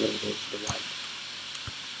 So I'm going to go to the white.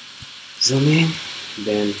 Zoom in.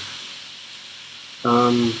 Then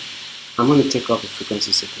I'm going to take off the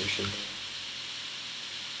frequency separation layer.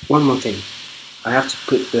 One more thing. I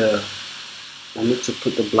need to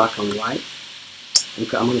put the black and white. I'm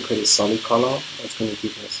going to create a solid color that's going to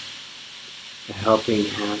give us a helping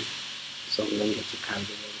hand. So we don't get to carry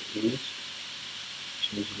the image.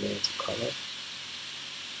 Change the layer to color.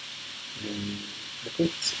 And I think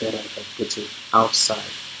it's better if I put it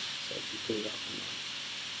outside. So if you put it up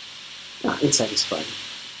and inside is fine.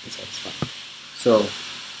 Inside is fine. So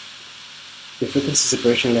the frequency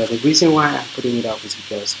separation layer. The reason why I'm putting it off is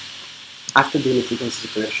because after doing the frequency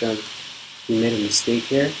separation, we made a mistake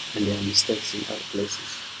here, and there are mistakes in other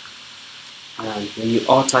places. And when you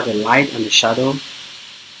alter the light and the shadow,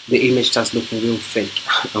 the image starts looking real fake,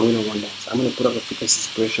 and we don't want that. So I'm going to put up a frequency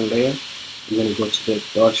separation layer. I'm going to go to the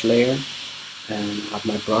dodge layer and have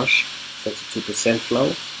my brush set to 2%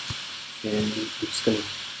 flow, and I'm just going to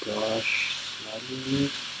brush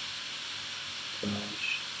slightly,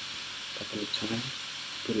 brush a couple of times,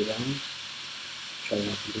 put it on, try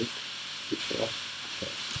not to look before, after.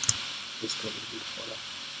 Let's go before that.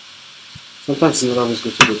 Sometimes it's not always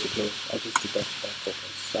good to go too close. I just do that for that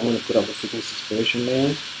purpose. So I'm going to put up a frequency separation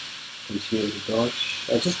layer, continue with the dodge.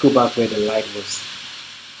 I just go back where the light was.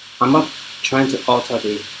 I'm not trying to alter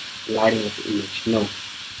the lighting of the image. No,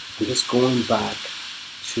 I'm just going back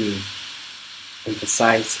to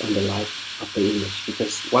emphasize on the light of the image,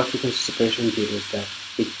 because what frequency separation did was that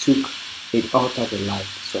it altered the light.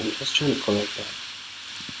 So I'm just trying to correct that.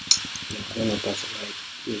 Yeah, I don't know if that's the right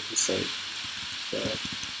way to say it. So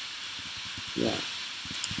yeah,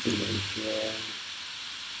 and then here,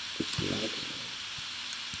 put some light in there.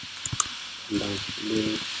 Come down to the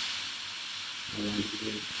lids, around the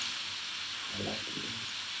lids, highlight the lids.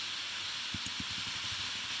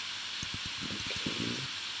 Okay.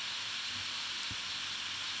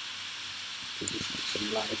 So just put some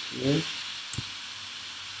light here.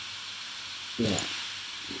 Yeah.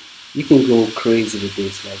 You can go crazy with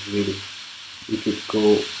this, like really. You could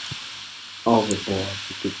go overboard.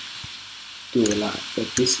 You could do a lot. But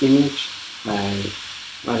this image, I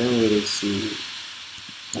don't really see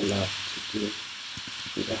a lot to do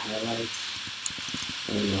with the highlights.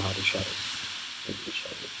 I don't know how to shadows.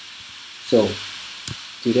 So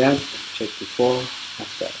do that. Check before,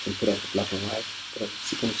 after. I can put up the black and white.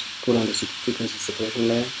 Put on the frequency separation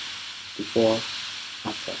layer. Before,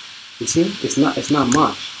 after. You see, it's not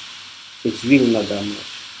much. It's really not that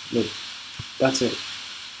much. Look, that's it.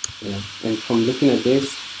 Yeah. And from looking at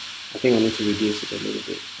this, I think I need to reduce it a little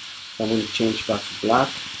bit. So I'm going to change back to black,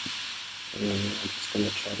 and I'm just going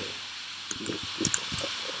to try to reduce this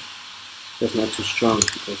so it's not too strong,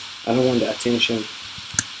 because I don't want the attention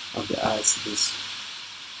of the eyes to this.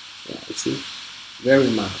 Yeah, you see, very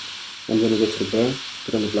mild. I'm going to go to the burn,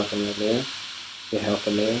 put on the black and white layer, the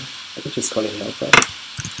helper layer. I can just call it helper.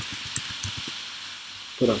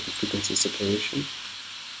 Put up the frequency separation,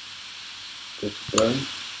 go to burn,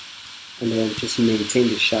 and then just maintain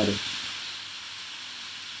the shadow.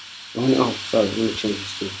 Oh, sorry, I'm going to change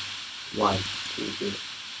this to white.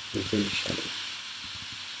 Maintain the shadow.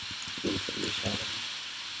 Maintain the shadow.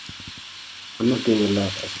 I'm not doing a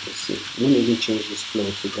lot, as you can see. I'm going to even change this flow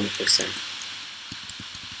to 1%.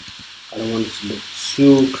 I don't want it to look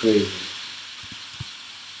too crazy.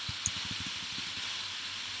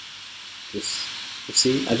 This, you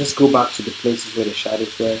see, I just go back to the places where the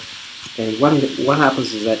shadows were, and what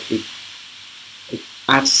happens is that it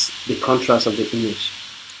adds the contrast of the image.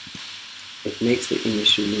 It makes the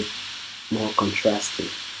image look more contrasting.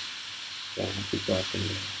 So I have to darken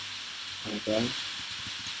there. Okay.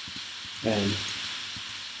 And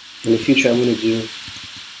in the future, I'm going to do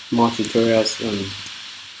more tutorials on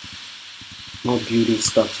more beauty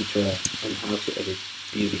stuff tutorials on how to edit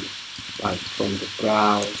beauty, like from the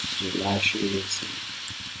brows to lashes and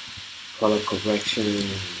color correction and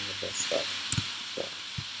all that stuff. So,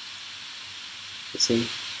 you see,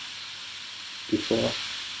 before,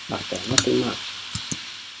 after, nothing much.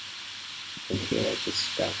 And here I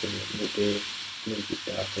just darken it a little bit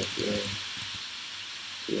darker here.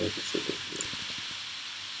 Here just a bit here.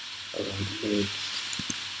 Around the lids,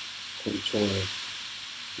 contour.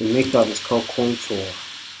 In makeup it's called contour,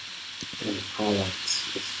 and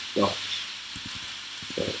highlights is dodge.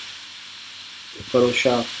 So in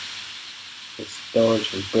Photoshop it's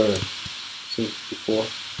dodge and burn. See, before,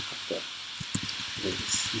 after. And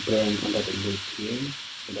it's burn under the lid here,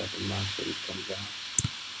 so that the mask really comes out.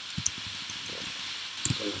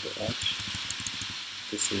 Over the edge.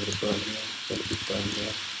 Just a little burn here, a little bit burn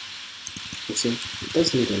here. You see, it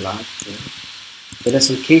doesn't need a lot, you know? But there's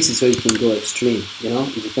some cases where you can go extreme, you know?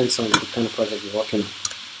 It depends on the kind of project you're working on.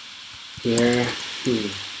 Here,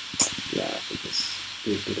 yeah, I think just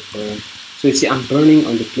do a bit of burn. So you see, I'm burning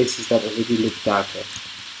on the places that already look darker.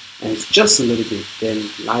 And it's just a little bit, then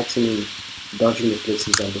lightening, dodging the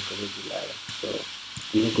places that look already lighter. So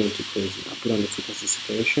I'm not going too crazy. I put on the frequency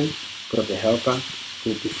separation, put up the helper,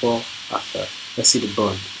 go before, after. Let's see the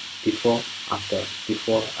burn. Before, after,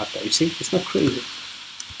 before, after. You see, it's not crazy.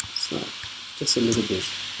 It's not. Just a little bit.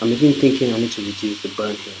 I'm even thinking I need to reduce the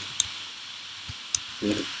burn here. I'm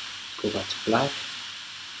going to go back to black.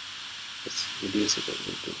 Let's reduce it a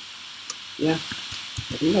little bit. Yeah,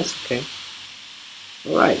 I think that's okay.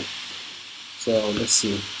 Alright, so let's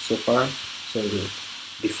see. So far, so good.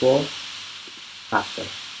 Before, after,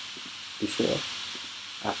 before,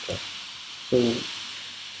 after. So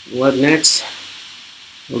what next?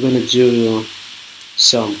 We're gonna do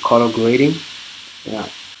some color grading. Yeah.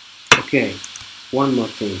 Okay. One more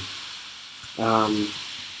thing. I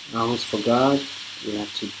almost forgot. You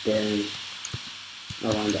have to burn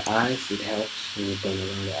around the eyes. It helps when you burn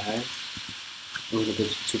around the eyes. I'm gonna go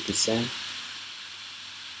to 2%.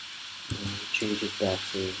 Change it back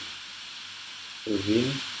to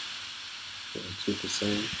reveal.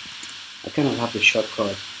 2%. I kind of have the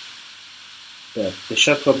shortcut. The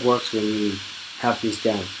shortcut works when you have this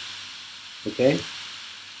down. Okay.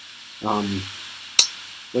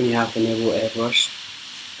 When you have enable airbrush,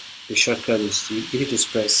 the shortcut is you just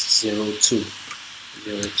press 02.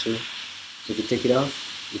 02. If you take it off,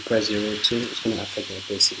 you press 02, it's going to affect the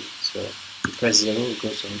opacity. So you press 0, it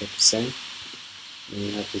goes to 100%. And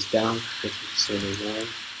you have this down, go to 01,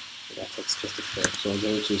 it affects just the flow. So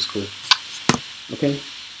 02 is cool. Okay,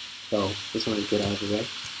 so this one is get out of the way.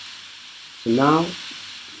 So now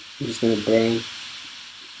I'm just going to burn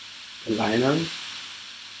the liner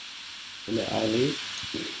and the eyelid,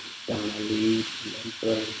 down eyelid, and then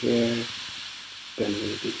burn here, burn a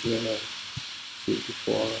little bit here, see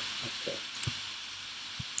before, after.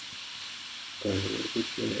 Burn a little bit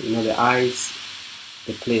here. You know, the eyes,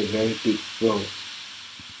 they play a very big role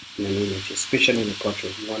in an image, especially in the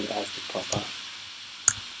portrait. You want the eyes to pop out.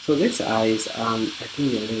 So this eyes, I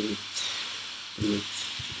think they're a little bit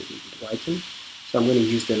whitened. So I'm going to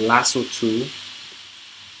use the lasso tool.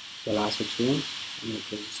 I'm going to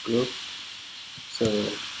close this group. So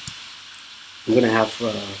I'm going to have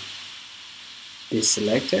this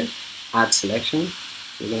selected, add selection.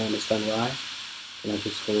 You're going to understand why. And I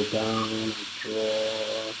just hold down and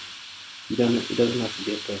draw. It doesn't have to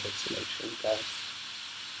be a perfect selection, guys.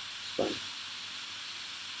 It's fine.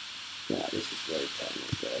 Yeah, this is very tiny,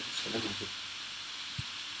 but I just want to have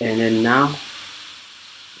it. And then now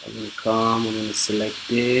I'm going to select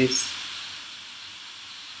this.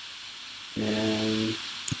 And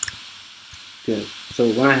good. So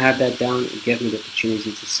when I have that down, it gives me the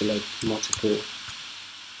opportunity to select multiple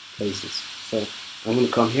places. So I'm going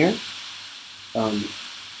to come here.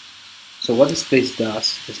 So what this place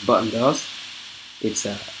does, this button does, it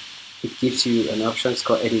gives you an option. It's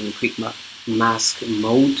called editing quick mask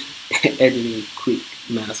mode. Editing quick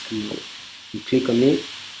mask mode. You click on it,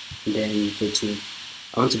 and then you go to,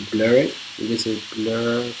 I want to blur it. You go to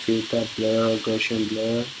blur, filter, blur, Gaussian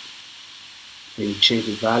blur. Then you change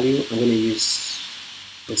the value. I'm going to use,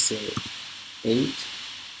 let's say, 8.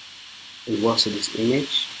 It works with this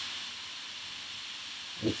image,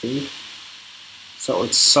 I think. So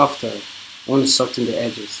it's softer. I want to soften the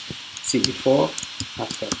edges. See, before,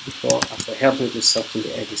 after, it helps me to soften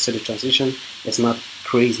the edges. So the transition is not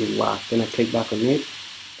crazy and wild. Then I click back on it.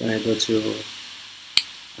 Then I go to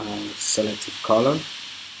selective color.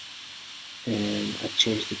 And I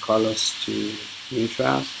change the colors to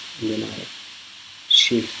neutrals. And then I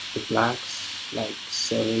shift the blacks like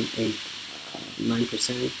 7, 8,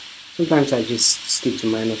 9%. Sometimes I just stick to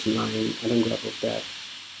 -9. I don't go above that.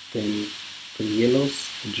 Then for the yellows,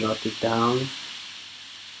 I drop it down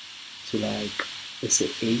to like, let's say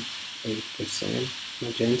 8%.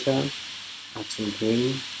 Magenta, add some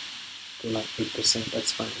green, go like 8%.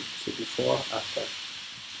 That's fine. So before, after.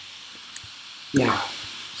 Yeah.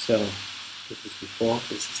 So this is before,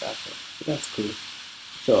 this is after. So that's cool.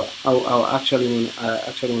 So I actually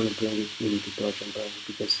want to bring it into dodge and burn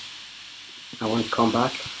because I want to come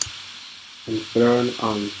back and burn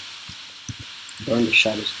the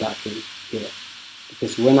shadows back in here,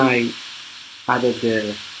 because when I added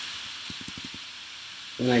the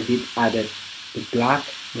the black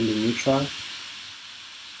and the neutral,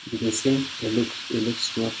 you can see it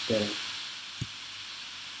looks much better.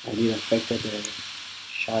 I did affected the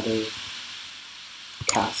shadow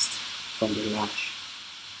cast from the lash.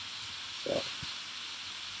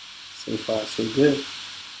 So far so good.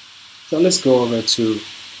 So let's go over to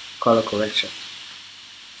color correction.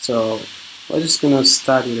 So we're just gonna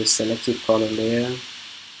start with a selective color layer,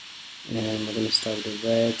 and we're gonna start with the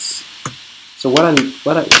reds. So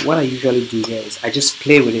what I usually do here is I just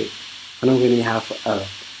play with it. I don't really have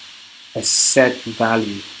a set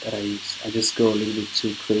value that I use. I just go a little bit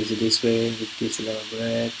too crazy this way. It gives a lot of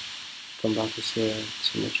red. Come back this way,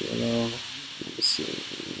 too much yellow. Let me see.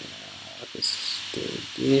 Let's do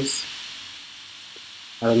this.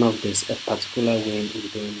 I don't know if there's a particular way in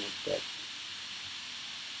doing it, but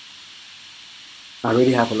I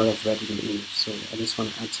already have a lot of red in the image, so I just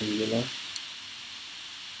want to add some yellow.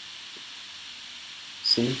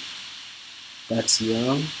 See, that's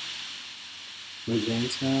yellow,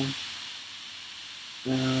 magenta.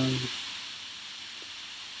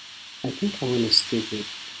 I think I'm going to stick with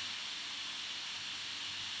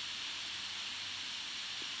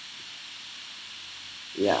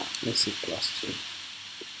yeah, let's see +2.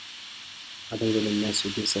 I don't really mess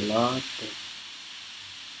with this a lot, but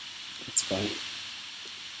it's fine.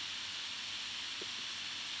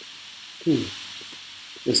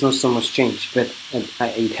 There's not so much change, but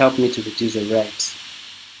it helped me to reduce the reds,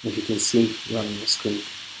 if you can see right on the screen.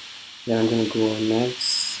 Then I'm going to go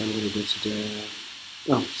next. I'm going to go to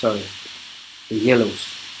the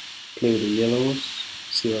yellows. Play with the yellows,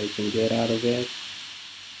 see what you can get out of it.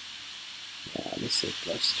 Yeah, let's say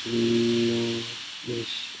 +3-ish,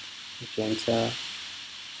 magenta.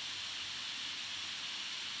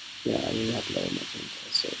 Yeah, I really have low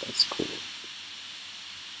magenta, so that's cool.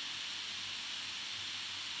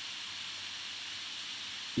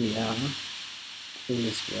 Yeah, I think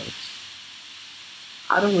this works.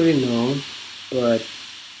 I don't really know, but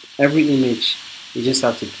every image, you just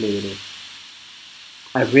have to play with it.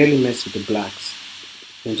 I rarely mess with the blacks.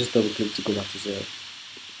 And just double click to go back to 0.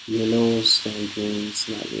 Yellows and greens,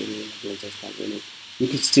 not really. Magentas, not really. You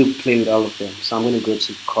can still play with all of them. So I'm going to go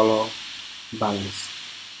to color balance.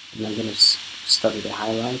 And I'm going to start with the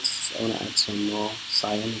highlights. I want to add some more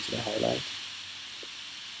cyan into the highlight.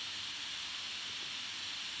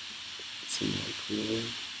 Some more green.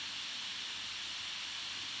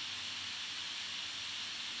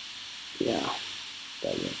 Yeah,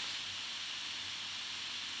 that works.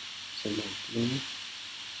 Some more blue.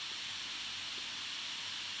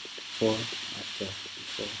 Before, after,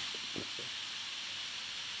 before, after.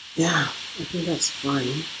 Yeah, I think that's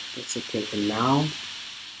fine. That's okay for now.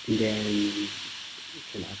 And then you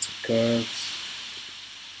can add some curves.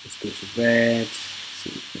 Let's go to red. So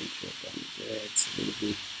we can drop down the reds a little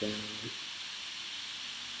bit down.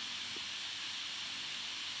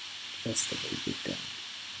 Just a little bit down.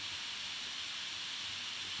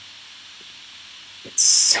 It's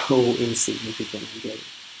so insignificant, I get it.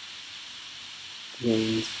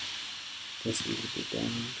 Greens, just a little bit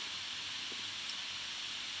down.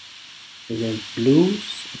 And then blues,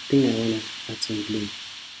 I think I want to add some blue.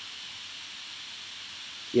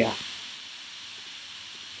 Yeah,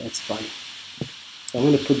 that's fine. So I'm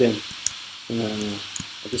going to put them,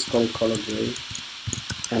 I just call it color gray.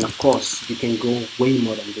 And of course, you can go way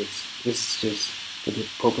more than this. This is just for the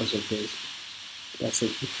purpose of this. That's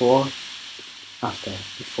it, before, after,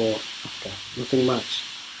 before, after, nothing much.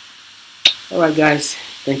 Alright guys,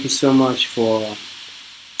 thank you so much for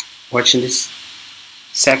watching this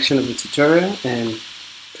section of the tutorial, and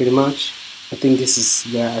pretty much I think this is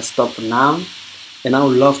where I stop for now, and I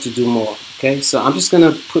would love to do more. Okay, so I'm just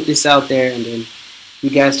gonna put this out there, and then you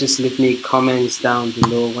guys just leave me comments down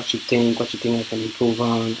below what you think I can improve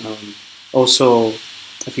on. Also,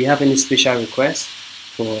 if you have any special requests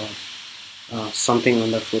for something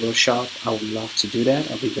under Photoshop, I would love to do that.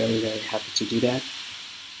 I'll be very, very happy to do that.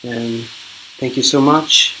 And thank you so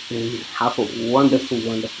much, and have a wonderful,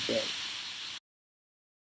 wonderful day.